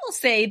 and I will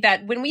say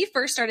that when we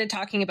first started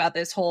talking about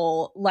this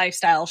whole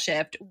lifestyle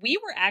shift, we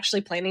were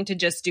actually planning to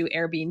just do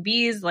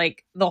Airbnbs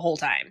like the whole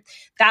time.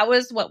 That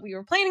was what we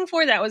were planning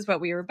for. That was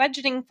what we were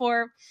budgeting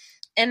for.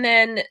 And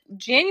then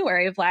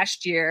January of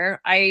last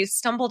year, I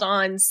stumbled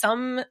on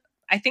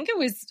I think it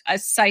was a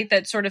site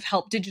that sort of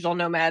helped digital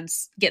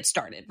nomads get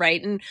started,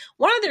 right? And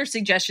one of their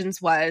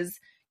suggestions was,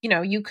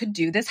 you could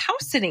do this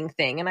house sitting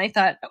thing. And I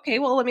thought, okay,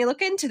 well, let me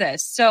look into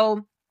this.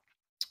 So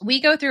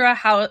we go through a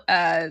house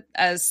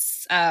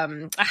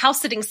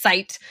sitting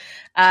site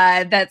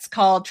that's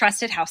called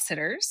Trusted House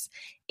Sitters,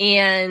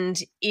 and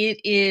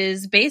it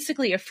is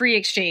basically a free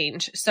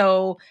exchange.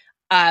 So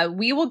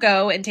we will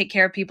go and take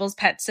care of people's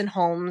pets and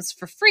homes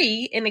for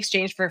free in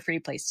exchange for a free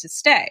place to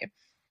stay.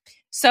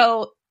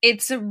 So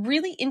it's a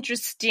really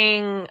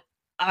interesting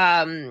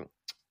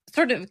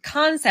sort of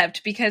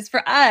concept, because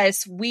for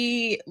us,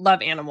 we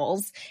love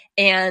animals,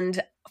 and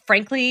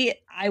frankly,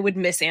 I would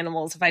miss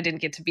animals if I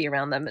didn't get to be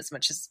around them as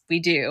much as we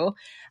do,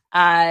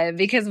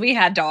 because we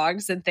had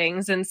dogs and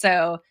things. And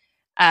so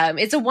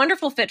it's a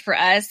wonderful fit for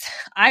us.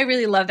 I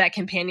really love that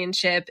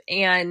companionship,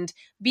 and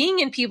being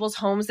in people's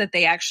homes that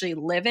they actually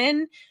live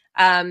in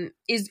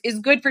is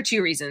good for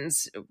 2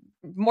 reasons,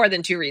 more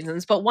than 2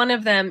 reasons. But one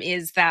of them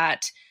is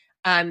that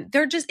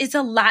it's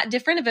a lot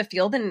different of a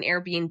feel than an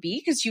Airbnb,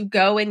 because you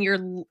go and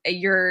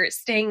you're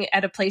staying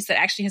at a place that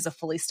actually has a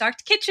fully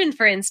stocked kitchen,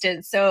 for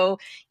instance. So,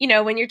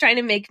 when you're trying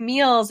to make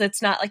meals,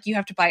 it's not like you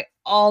have to buy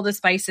all the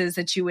spices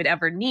that you would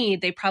ever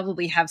need. They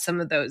probably have some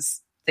of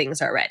those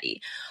things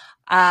already.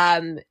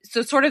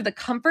 So sort of the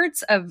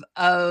comforts of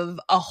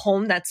a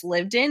home that's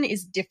lived in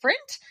is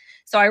different.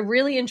 So I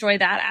really enjoy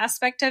that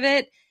aspect of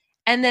it.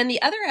 And then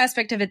the other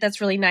aspect of it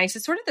that's really nice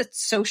is sort of the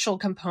social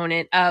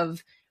component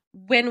of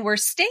when we're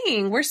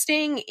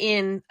staying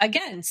in,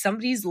 again,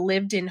 somebody's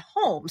lived in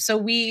home. So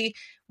we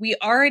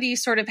already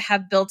sort of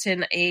have built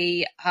in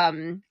a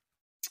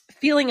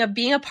feeling of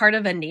being a part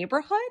of a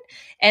neighborhood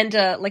and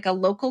like a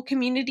local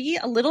community,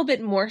 a little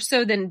bit more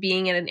so than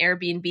being in an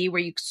Airbnb,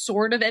 where you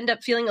sort of end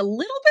up feeling a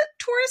little bit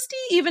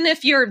touristy, even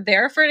if you're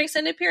there for an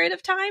extended period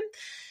of time.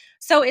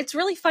 So it's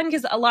really fun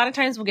because a lot of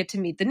times we'll get to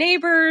meet the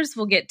neighbors.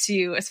 We'll get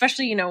to,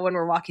 especially, when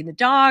we're walking the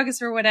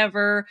dogs or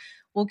whatever,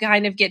 we'll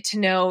kind of get to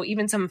know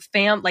even some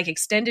like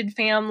extended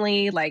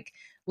family. Like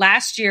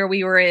last year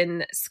we were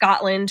in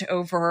Scotland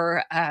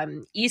over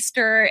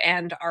Easter,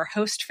 and our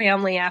host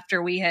family,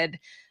 after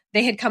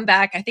they had come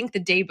back, I think the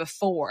day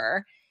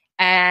before.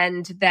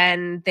 And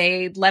then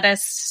they let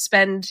us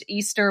spend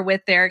Easter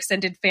with their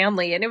extended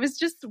family. And it was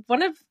just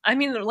one of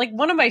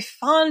my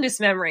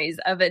fondest memories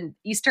of an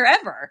Easter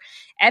ever.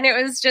 And it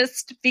was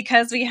just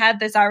because we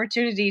had this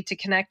opportunity to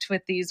connect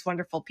with these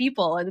wonderful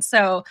people. And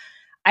so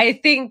I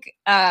think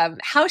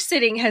house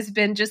sitting has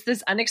been just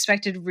this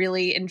unexpected,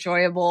 really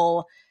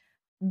enjoyable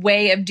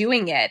way of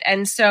doing it.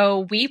 And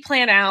so we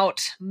plan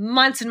out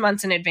months and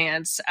months in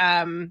advance.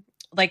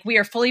 Like we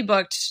are fully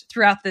booked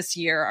throughout this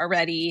year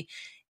already.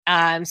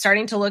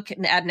 Starting to look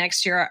at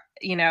next year,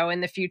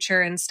 in the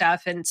future and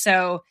stuff. And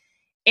so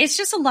it's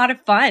just a lot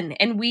of fun.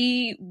 And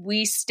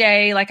we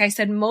stay, like I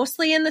said,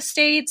 mostly in the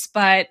States,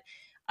 but,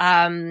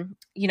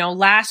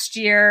 last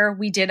year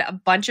we did a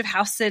bunch of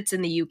house sits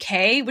in the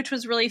UK, which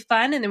was really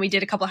fun. And then we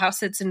did a couple house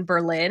sits in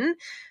Berlin,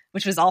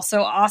 which was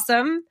also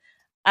awesome.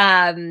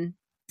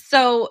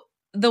 So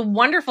the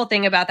wonderful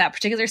thing about that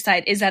particular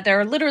site is that there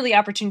are literally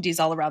opportunities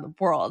all around the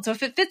world. So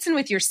if it fits in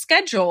with your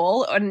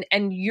schedule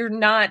and you're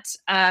not,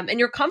 and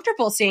you're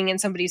comfortable staying in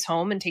somebody's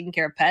home and taking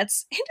care of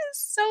pets, it is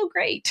so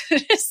great.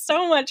 It is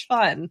so much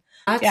fun.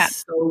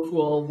 That's so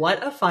cool.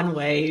 What a fun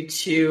way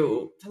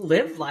to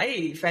live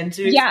life and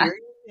to experience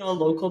a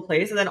local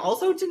place, and then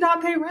also to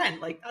not pay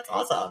rent. Like, that's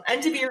awesome.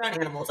 And to be around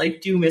animals. I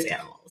do miss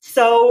animals.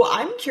 So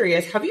I'm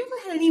curious, have you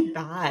ever had any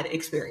bad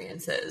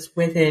experiences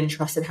within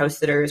trusted house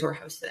sitters or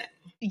house sitting?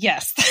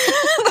 Yes.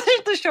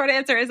 The short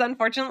answer is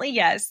unfortunately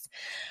yes.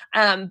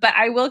 But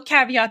I will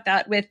caveat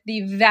that with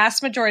the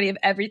vast majority of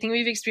everything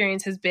we've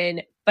experienced has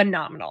been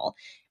phenomenal.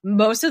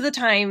 Most of the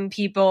time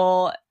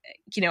people,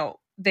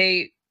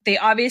 they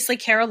obviously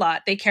care a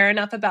lot. They care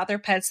enough about their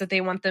pets that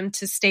they want them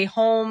to stay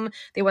home.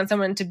 They want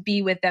someone to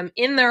be with them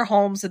in their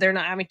home so they're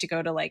not having to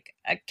go to like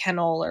a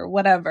kennel or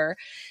whatever.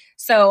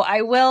 So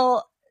I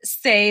will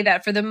say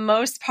that for the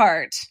most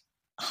part,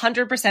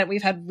 100%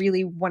 we've had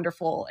really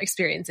wonderful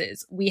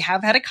experiences. We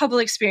have had a couple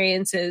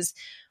experiences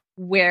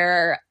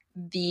where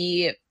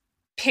the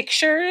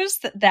pictures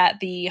that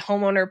the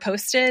homeowner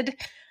posted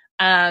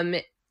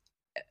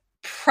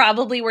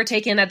probably were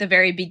taken at the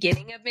very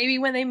beginning of maybe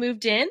when they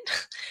moved in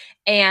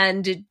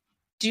and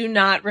do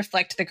not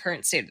reflect the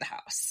current state of the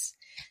house.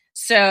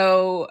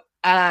 So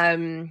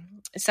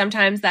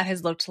sometimes that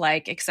has looked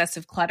like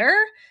excessive clutter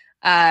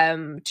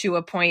to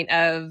a point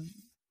of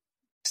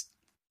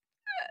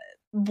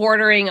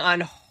bordering on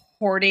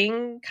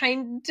hoarding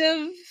kind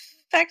of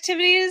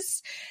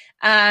activities,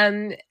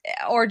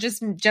 or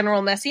just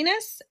general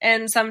messiness.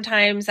 And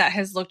sometimes that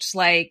has looked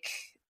like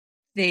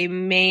they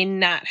may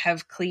not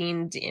have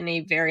cleaned in a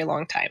very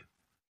long time.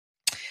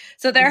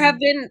 So there have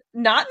been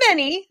not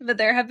many, but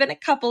there have been a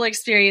couple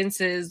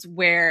experiences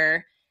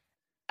where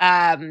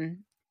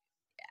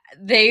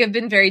they have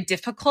been very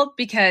difficult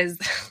because,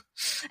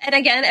 and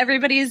again,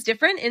 everybody is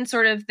different in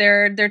sort of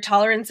their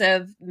tolerance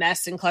of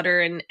mess and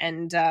clutter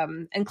and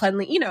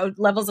cleanly,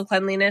 levels of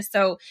cleanliness.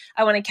 So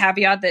I want to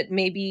caveat that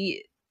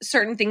maybe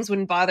certain things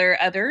wouldn't bother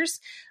others.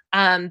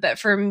 But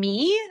for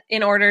me,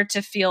 in order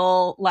to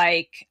feel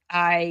like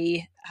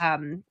I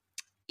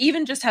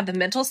even just have the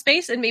mental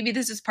space, and maybe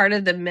this is part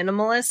of the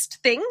minimalist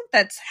thing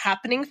that's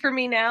happening for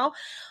me now,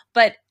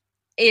 but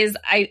is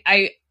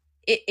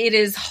it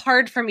is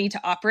hard for me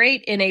to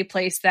operate in a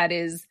place that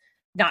is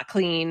not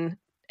clean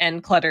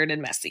and cluttered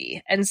and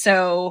messy. And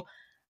so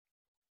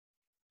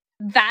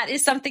that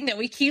is something that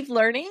we keep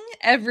learning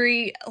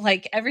every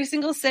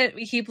single sit.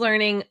 We keep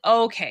learning,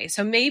 okay,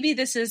 so maybe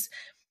this is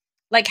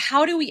like,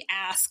 how do we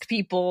ask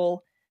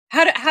people,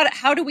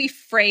 how do we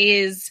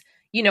phrase,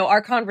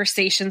 our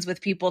conversations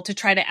with people to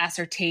try to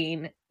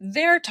ascertain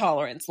their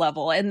tolerance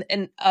level and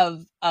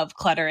of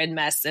clutter and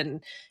mess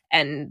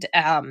and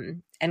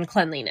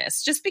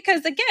cleanliness, just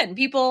because, again,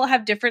 people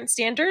have different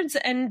standards,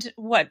 and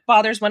what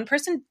bothers one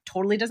person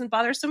totally doesn't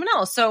bother someone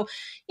else. So,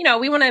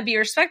 we want to be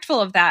respectful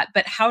of that,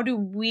 but how do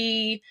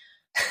we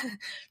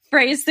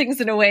phrase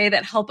things in a way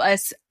that help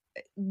us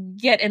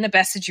get in the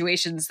best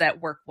situations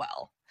that work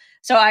well?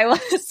 So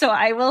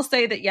I will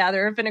say that, yeah,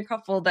 there have been a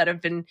couple that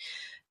have been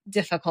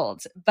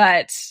difficult,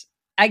 but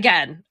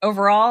again,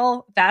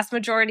 overall, vast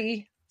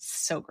majority,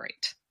 so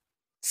great.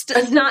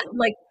 It's not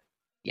like,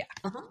 yeah.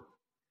 Uh-huh.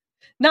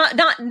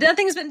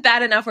 Nothing's been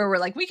bad enough where we're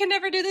like, we can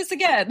never do this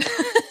again.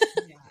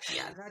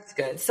 Yeah, that's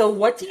good. So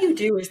what do you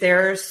do? Is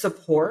there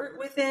support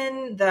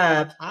within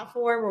the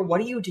platform, or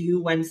what do you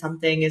do when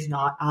something is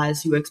not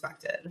as you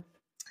expected?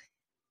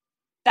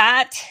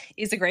 That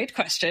is a great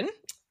question.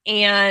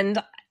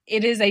 And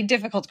it is a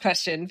difficult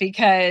question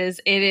because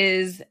it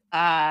is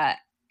a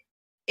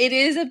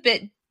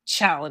bit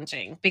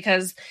challenging,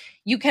 because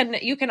you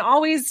can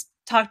always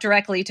talk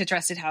directly to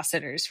trusted house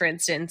sitters, for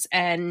instance,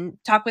 and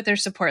talk with their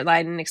support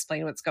line and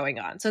explain what's going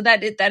on. So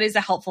that is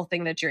a helpful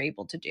thing that you're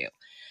able to do.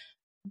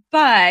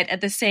 But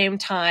at the same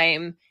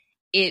time,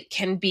 it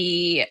can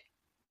be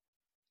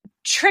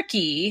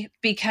tricky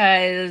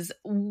because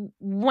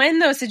when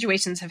those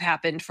situations have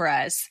happened for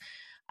us,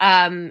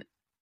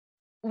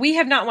 we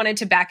have not wanted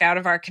to back out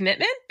of our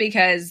commitment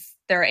because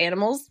there are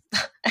animals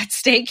at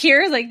stake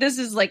here. Like, this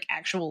is like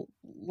actual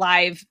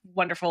live,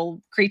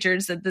 wonderful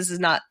creatures that this is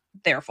not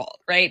their fault,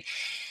 right?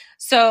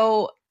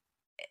 So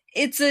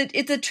it's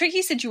a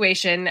tricky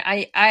situation.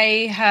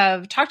 I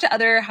have talked to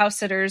other house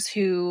sitters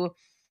who,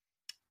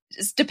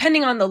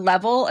 depending on the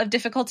level of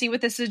difficulty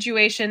with the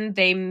situation,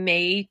 they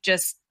may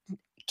just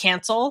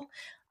cancel.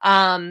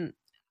 I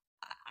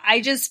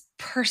just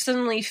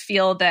personally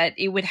feel that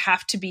it would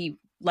have to be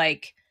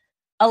like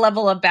a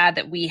level of bad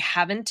that we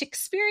haven't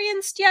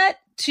experienced yet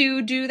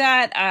to do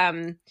that.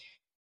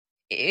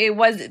 It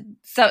was,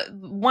 so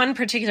one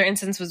particular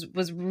instance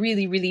was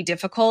really, really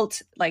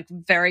difficult, like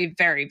very,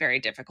 very, very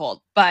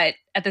difficult. But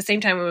at the same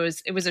time,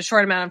 it was a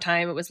short amount of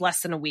time. It was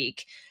less than a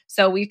week.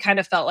 So we kind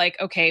of felt like,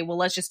 okay, well,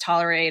 let's just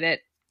tolerate it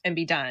and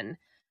be done.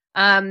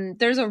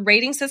 There's a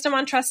rating system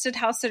on trusted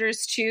house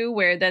sitters too,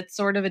 where that's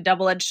sort of a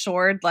double-edged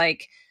sword.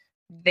 Like,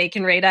 they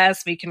can rate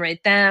us, we can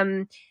rate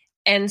them.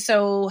 And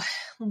so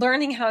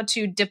learning how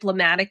to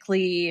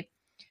diplomatically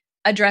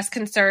address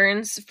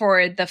concerns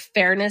for the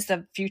fairness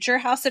of future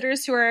house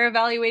sitters who are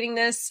evaluating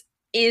this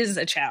is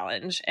a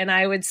challenge. And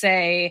I would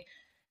say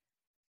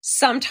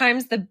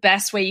sometimes the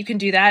best way you can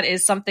do that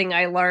is something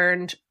I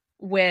learned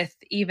with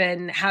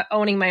even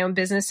owning my own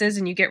businesses,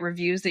 and you get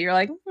reviews that you're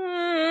like,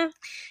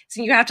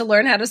 so you have to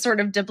learn how to sort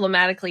of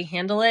diplomatically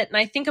handle it. And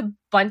I think a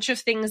bunch of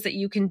things that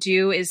you can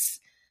do is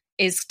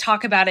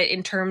talk about it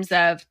in terms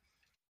of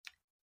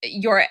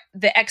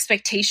the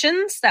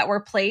expectations that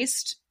were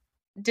placed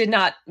did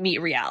not meet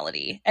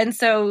reality. And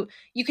so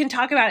you can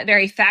talk about it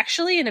very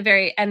factually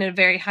and a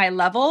very high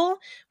level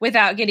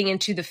without getting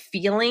into the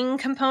feeling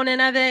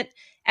component of it.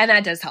 And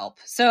that does help.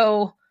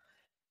 So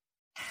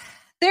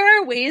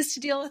there are ways to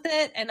deal with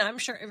it, and I'm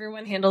sure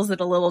everyone handles it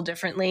a little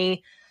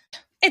differently.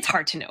 It's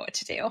hard to know what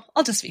to do.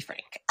 I'll just be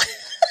frank.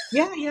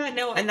 Yeah,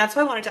 no. And that's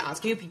why I wanted to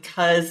ask you,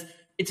 because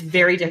it's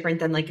very different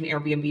than like an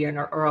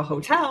Airbnb or a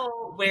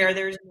hotel where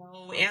there's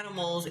no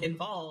animals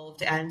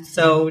involved. And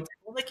so it's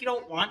like you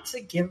don't want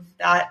to give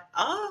that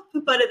up,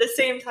 but at the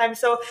same time,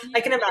 so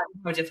I can imagine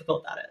how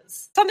difficult that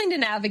is. Something to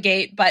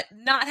navigate, but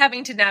not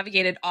having to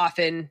navigate it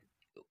often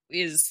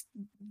is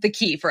the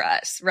key for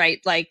us, right?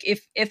 Like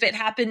if it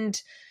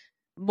happened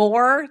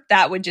more,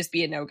 that would just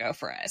be a no-go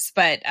for us.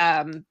 But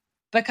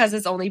because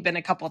it's only been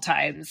a couple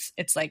times,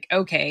 it's like,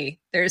 okay,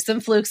 there's some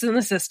flukes in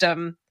the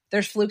system.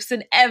 There's flukes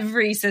in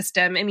every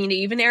system. I mean,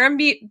 even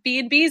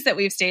Airbnbs that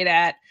we've stayed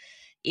at,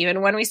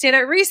 even one we stayed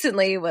at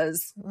recently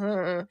was,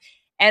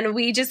 and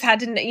we just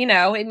had to,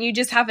 and you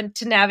just have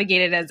to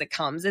navigate it as it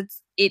comes.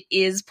 It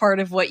is part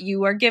of what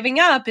you are giving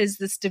up, is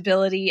the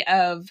stability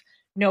of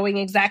knowing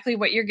exactly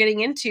what you're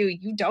getting into.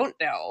 You don't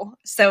know.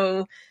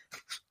 So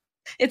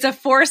it's a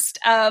forced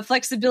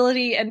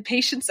flexibility and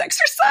patience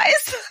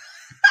exercise.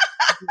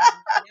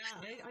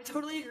 Yeah, I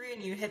totally agree.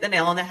 And you hit the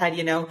nail on the head.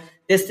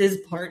 This is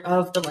part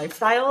of the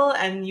lifestyle,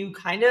 and you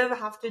kind of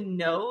have to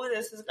know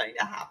this is going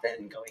to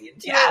happen going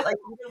into it. Like,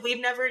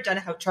 we've never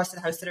done trusted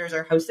house sitters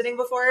or house sitting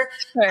before,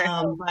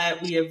 sure.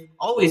 But we have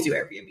always do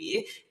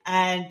Airbnb.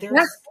 And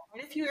there's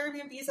quite a few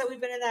Airbnbs that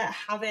we've been in that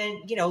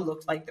haven't,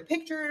 looked like the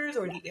pictures,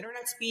 or the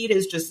internet speed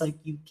is just like,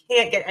 you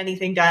can't get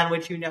anything done,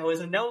 which is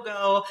a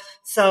no-go.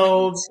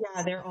 So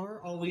yeah, there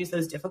are always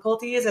those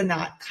difficulties, and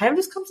that kind of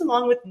just comes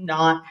along with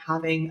not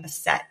having a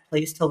set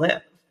place to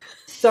live.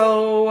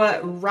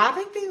 So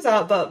wrapping things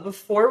up, but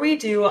before we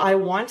do, I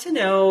want to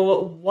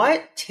know,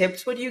 what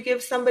tips would you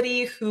give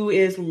somebody who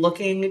is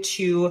looking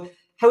to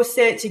house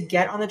sit, to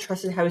get on the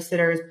Trusted House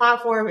Sitters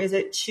platform? Is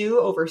it too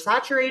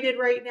oversaturated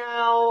right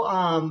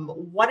now?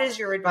 What is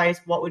your advice?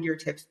 What would your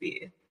tips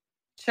be?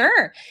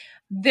 Sure.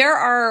 There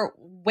are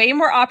way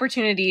more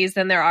opportunities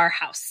than there are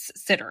house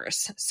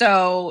sitters.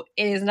 So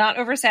it is not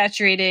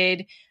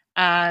oversaturated,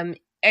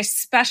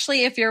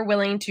 especially if you're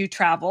willing to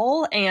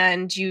travel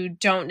and you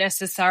don't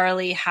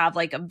necessarily have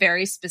like a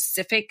very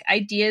specific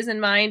ideas in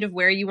mind of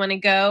where you want to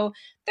go.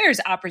 There's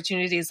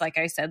opportunities, like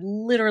I said,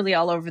 literally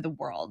all over the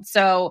world.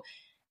 So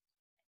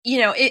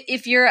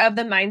if you're of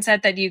the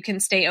mindset that you can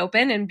stay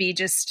open and be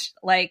just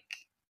like,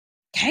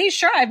 hey,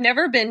 sure, I've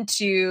never been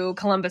to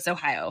Columbus,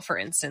 Ohio, for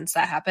instance.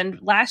 That happened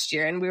last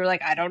year. And we were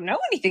like, I don't know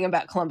anything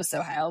about Columbus,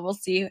 Ohio. We'll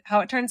see how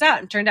it turns out.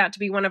 And it turned out to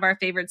be one of our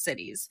favorite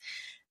cities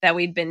that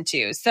we'd been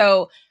to.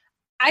 So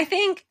I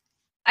think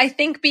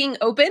being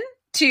open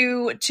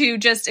to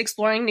just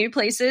exploring new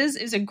places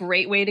is a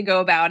great way to go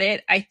about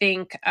it. I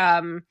think,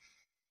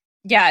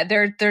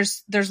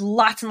 there's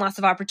lots and lots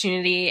of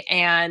opportunity,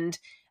 and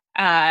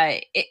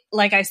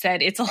like I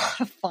said, it's a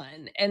lot of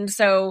fun. And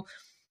so,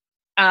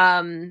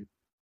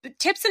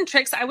 tips and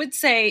tricks, I would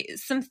say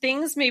some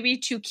things maybe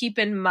to keep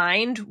in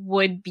mind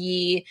would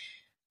be,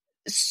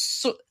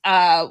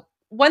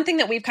 one thing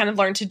that we've kind of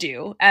learned to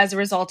do as a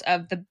result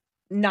of the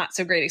not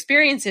so great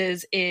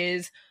experiences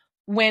is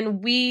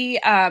when we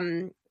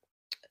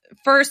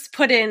first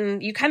put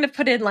in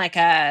like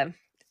a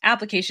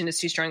application is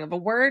too strong of a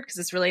word because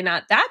it's really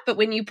not that. But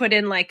when you put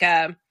in like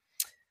a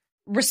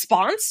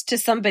response to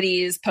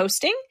somebody's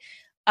posting,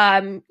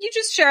 you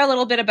just share a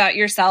little bit about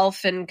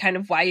yourself and kind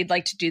of why you'd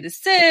like to do the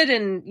SID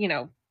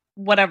and,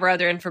 whatever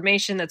other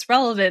information that's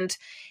relevant.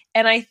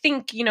 And I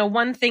think,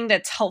 one thing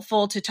that's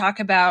helpful to talk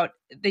about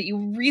that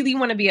you really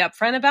want to be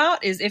upfront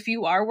about is if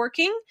you are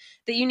working,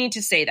 that you need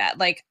to say that.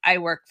 Like, I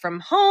work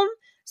from home,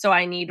 so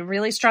I need a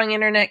really strong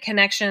internet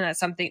connection. That's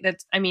something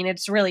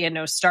it's really a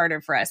no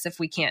starter for us if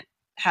we can't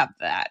have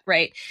that,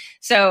 right?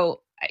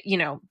 So,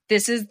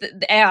 this is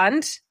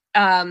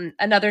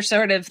another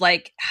sort of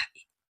like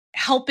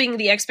helping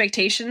the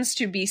expectations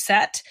to be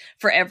set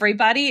for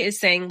everybody is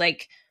saying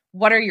like,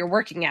 what are your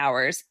working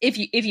hours if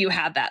you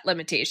have that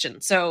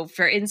limitation? So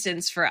for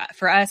instance,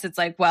 for us, it's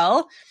like,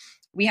 well,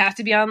 we have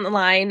to be on the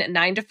line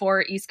 9 to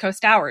 4 East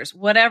Coast hours,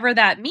 whatever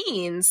that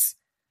means,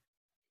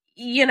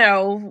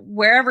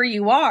 wherever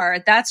you are,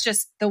 that's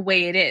just the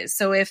way it is.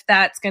 So if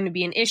that's going to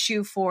be an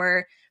issue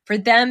for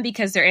them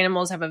because their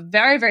animals have a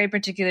very, very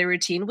particular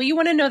routine, well, you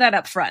want to know that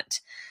up front.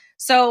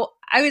 So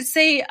I would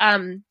say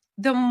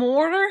the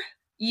more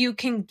you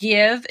can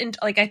give, and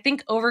like, I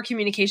think over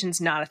communication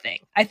is not a thing.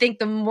 I think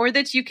the more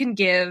that you can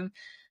give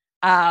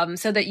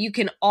so that you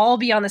can all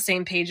be on the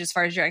same page as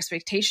far as your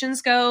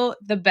expectations go,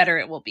 the better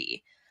it will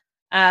be.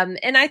 And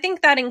I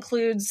think that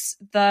includes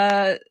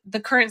the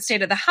current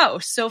state of the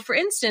house. So for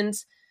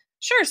instance,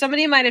 sure,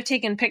 somebody might have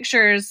taken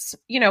pictures,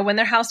 when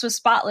their house was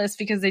spotless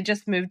because they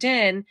just moved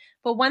in.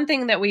 But one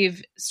thing that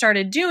we've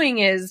started doing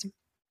is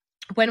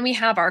when we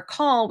have our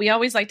call, we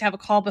always like to have a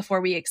call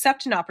before we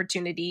accept an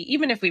opportunity.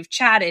 Even if we've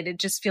chatted, it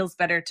just feels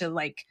better to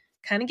like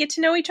kind of get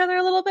to know each other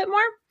a little bit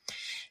more.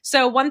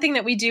 So one thing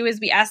that we do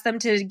is we ask them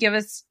to give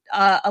us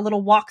a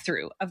little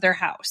walkthrough of their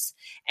house.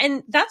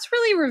 And that's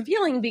really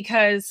revealing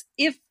because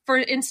if, for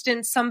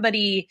instance,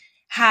 somebody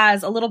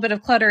has a little bit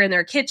of clutter in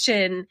their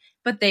kitchen,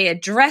 but they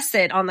address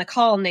it on the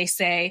call and they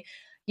say,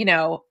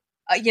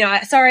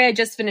 sorry, I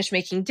just finished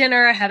making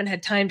dinner. I haven't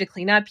had time to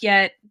clean up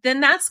yet. Then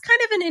that's kind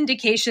of an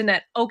indication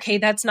that, okay,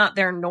 that's not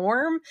their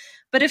norm.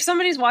 But if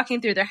somebody's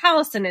walking through their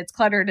house and it's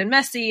cluttered and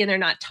messy and they're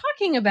not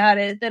talking about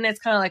it, then it's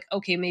kind of like,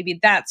 okay, maybe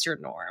that's your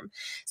norm.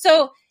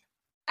 So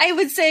I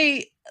would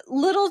say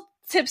little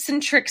tips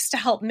and tricks to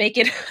help make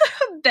it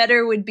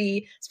better would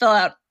be spell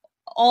out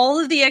all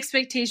of the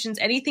expectations,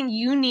 anything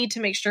you need to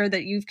make sure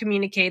that you've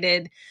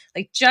communicated,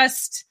 like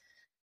just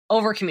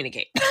over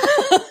communicate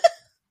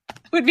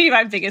would be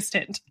my biggest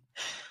hint.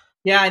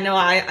 Yeah, no,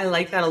 I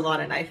like that a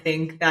lot. And I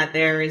think that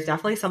there is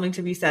definitely something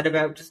to be said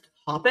about just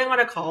hopping on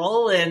a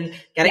call and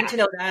getting to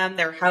know them,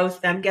 their house,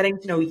 them getting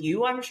to know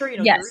you. I'm sure,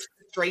 Yes. You're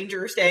a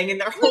stranger staying in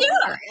their home with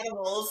their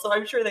animals. So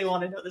I'm sure they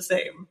want to know the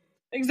same.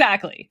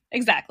 Exactly.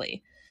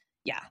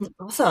 Yeah.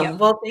 Awesome. Yep.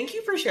 Well, thank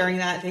you for sharing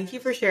that. Thank you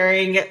for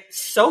sharing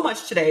so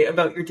much today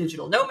about your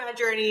digital nomad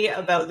journey,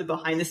 about the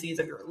behind the scenes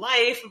of your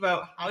life,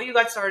 about how you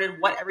got started,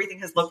 what everything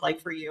has looked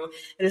like for you.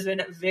 It has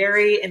been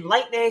very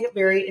enlightening,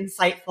 very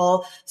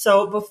insightful.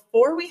 So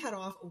before we head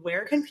off,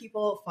 where can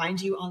people find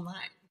you online?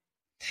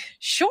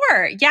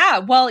 Sure. Yeah.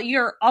 Well,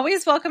 you're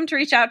always welcome to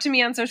reach out to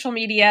me on social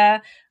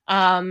media.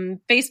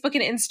 Facebook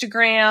and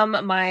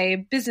Instagram.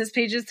 My business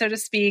pages, so to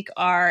speak,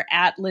 are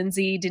at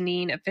Lindsey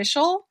Dinneen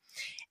Official.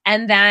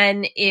 And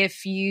then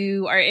if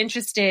you are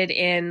interested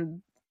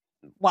in,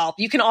 well,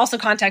 you can also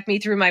contact me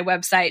through my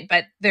website,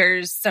 but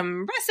there's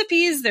some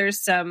recipes, there's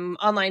some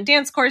online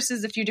dance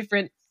courses, a few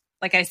different,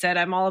 like I said,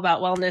 I'm all about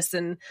wellness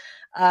and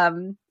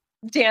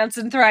dance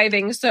and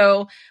thriving.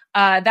 So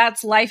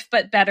that's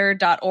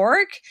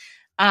lifebutbetter.org.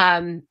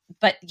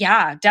 But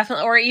yeah,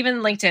 definitely, or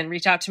even LinkedIn,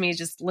 reach out to me,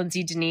 just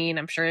Lindsey Dinneen.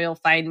 I'm sure you'll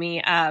find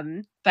me.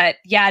 But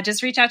yeah,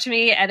 just reach out to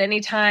me at any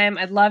time.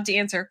 I'd love to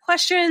answer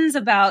questions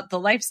about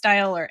the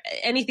lifestyle or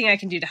anything I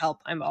can do to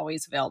help. I'm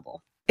always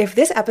available. If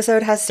this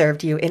episode has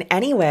served you in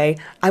any way,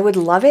 I would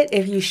love it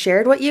if you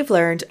shared what you've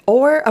learned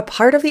or a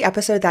part of the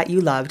episode that you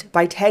loved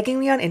by tagging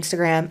me on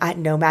Instagram at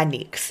Nomad.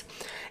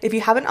 If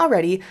you haven't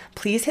already,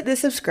 please hit the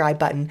subscribe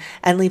button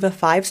and leave a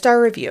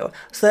 5-star review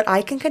so that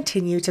I can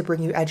continue to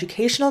bring you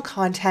educational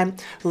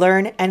content,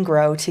 learn, and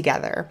grow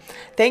together.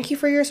 Thank you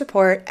for your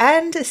support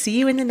and see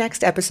you in the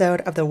next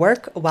episode of the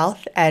Work,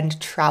 Wealth, and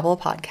Travel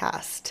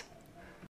podcast.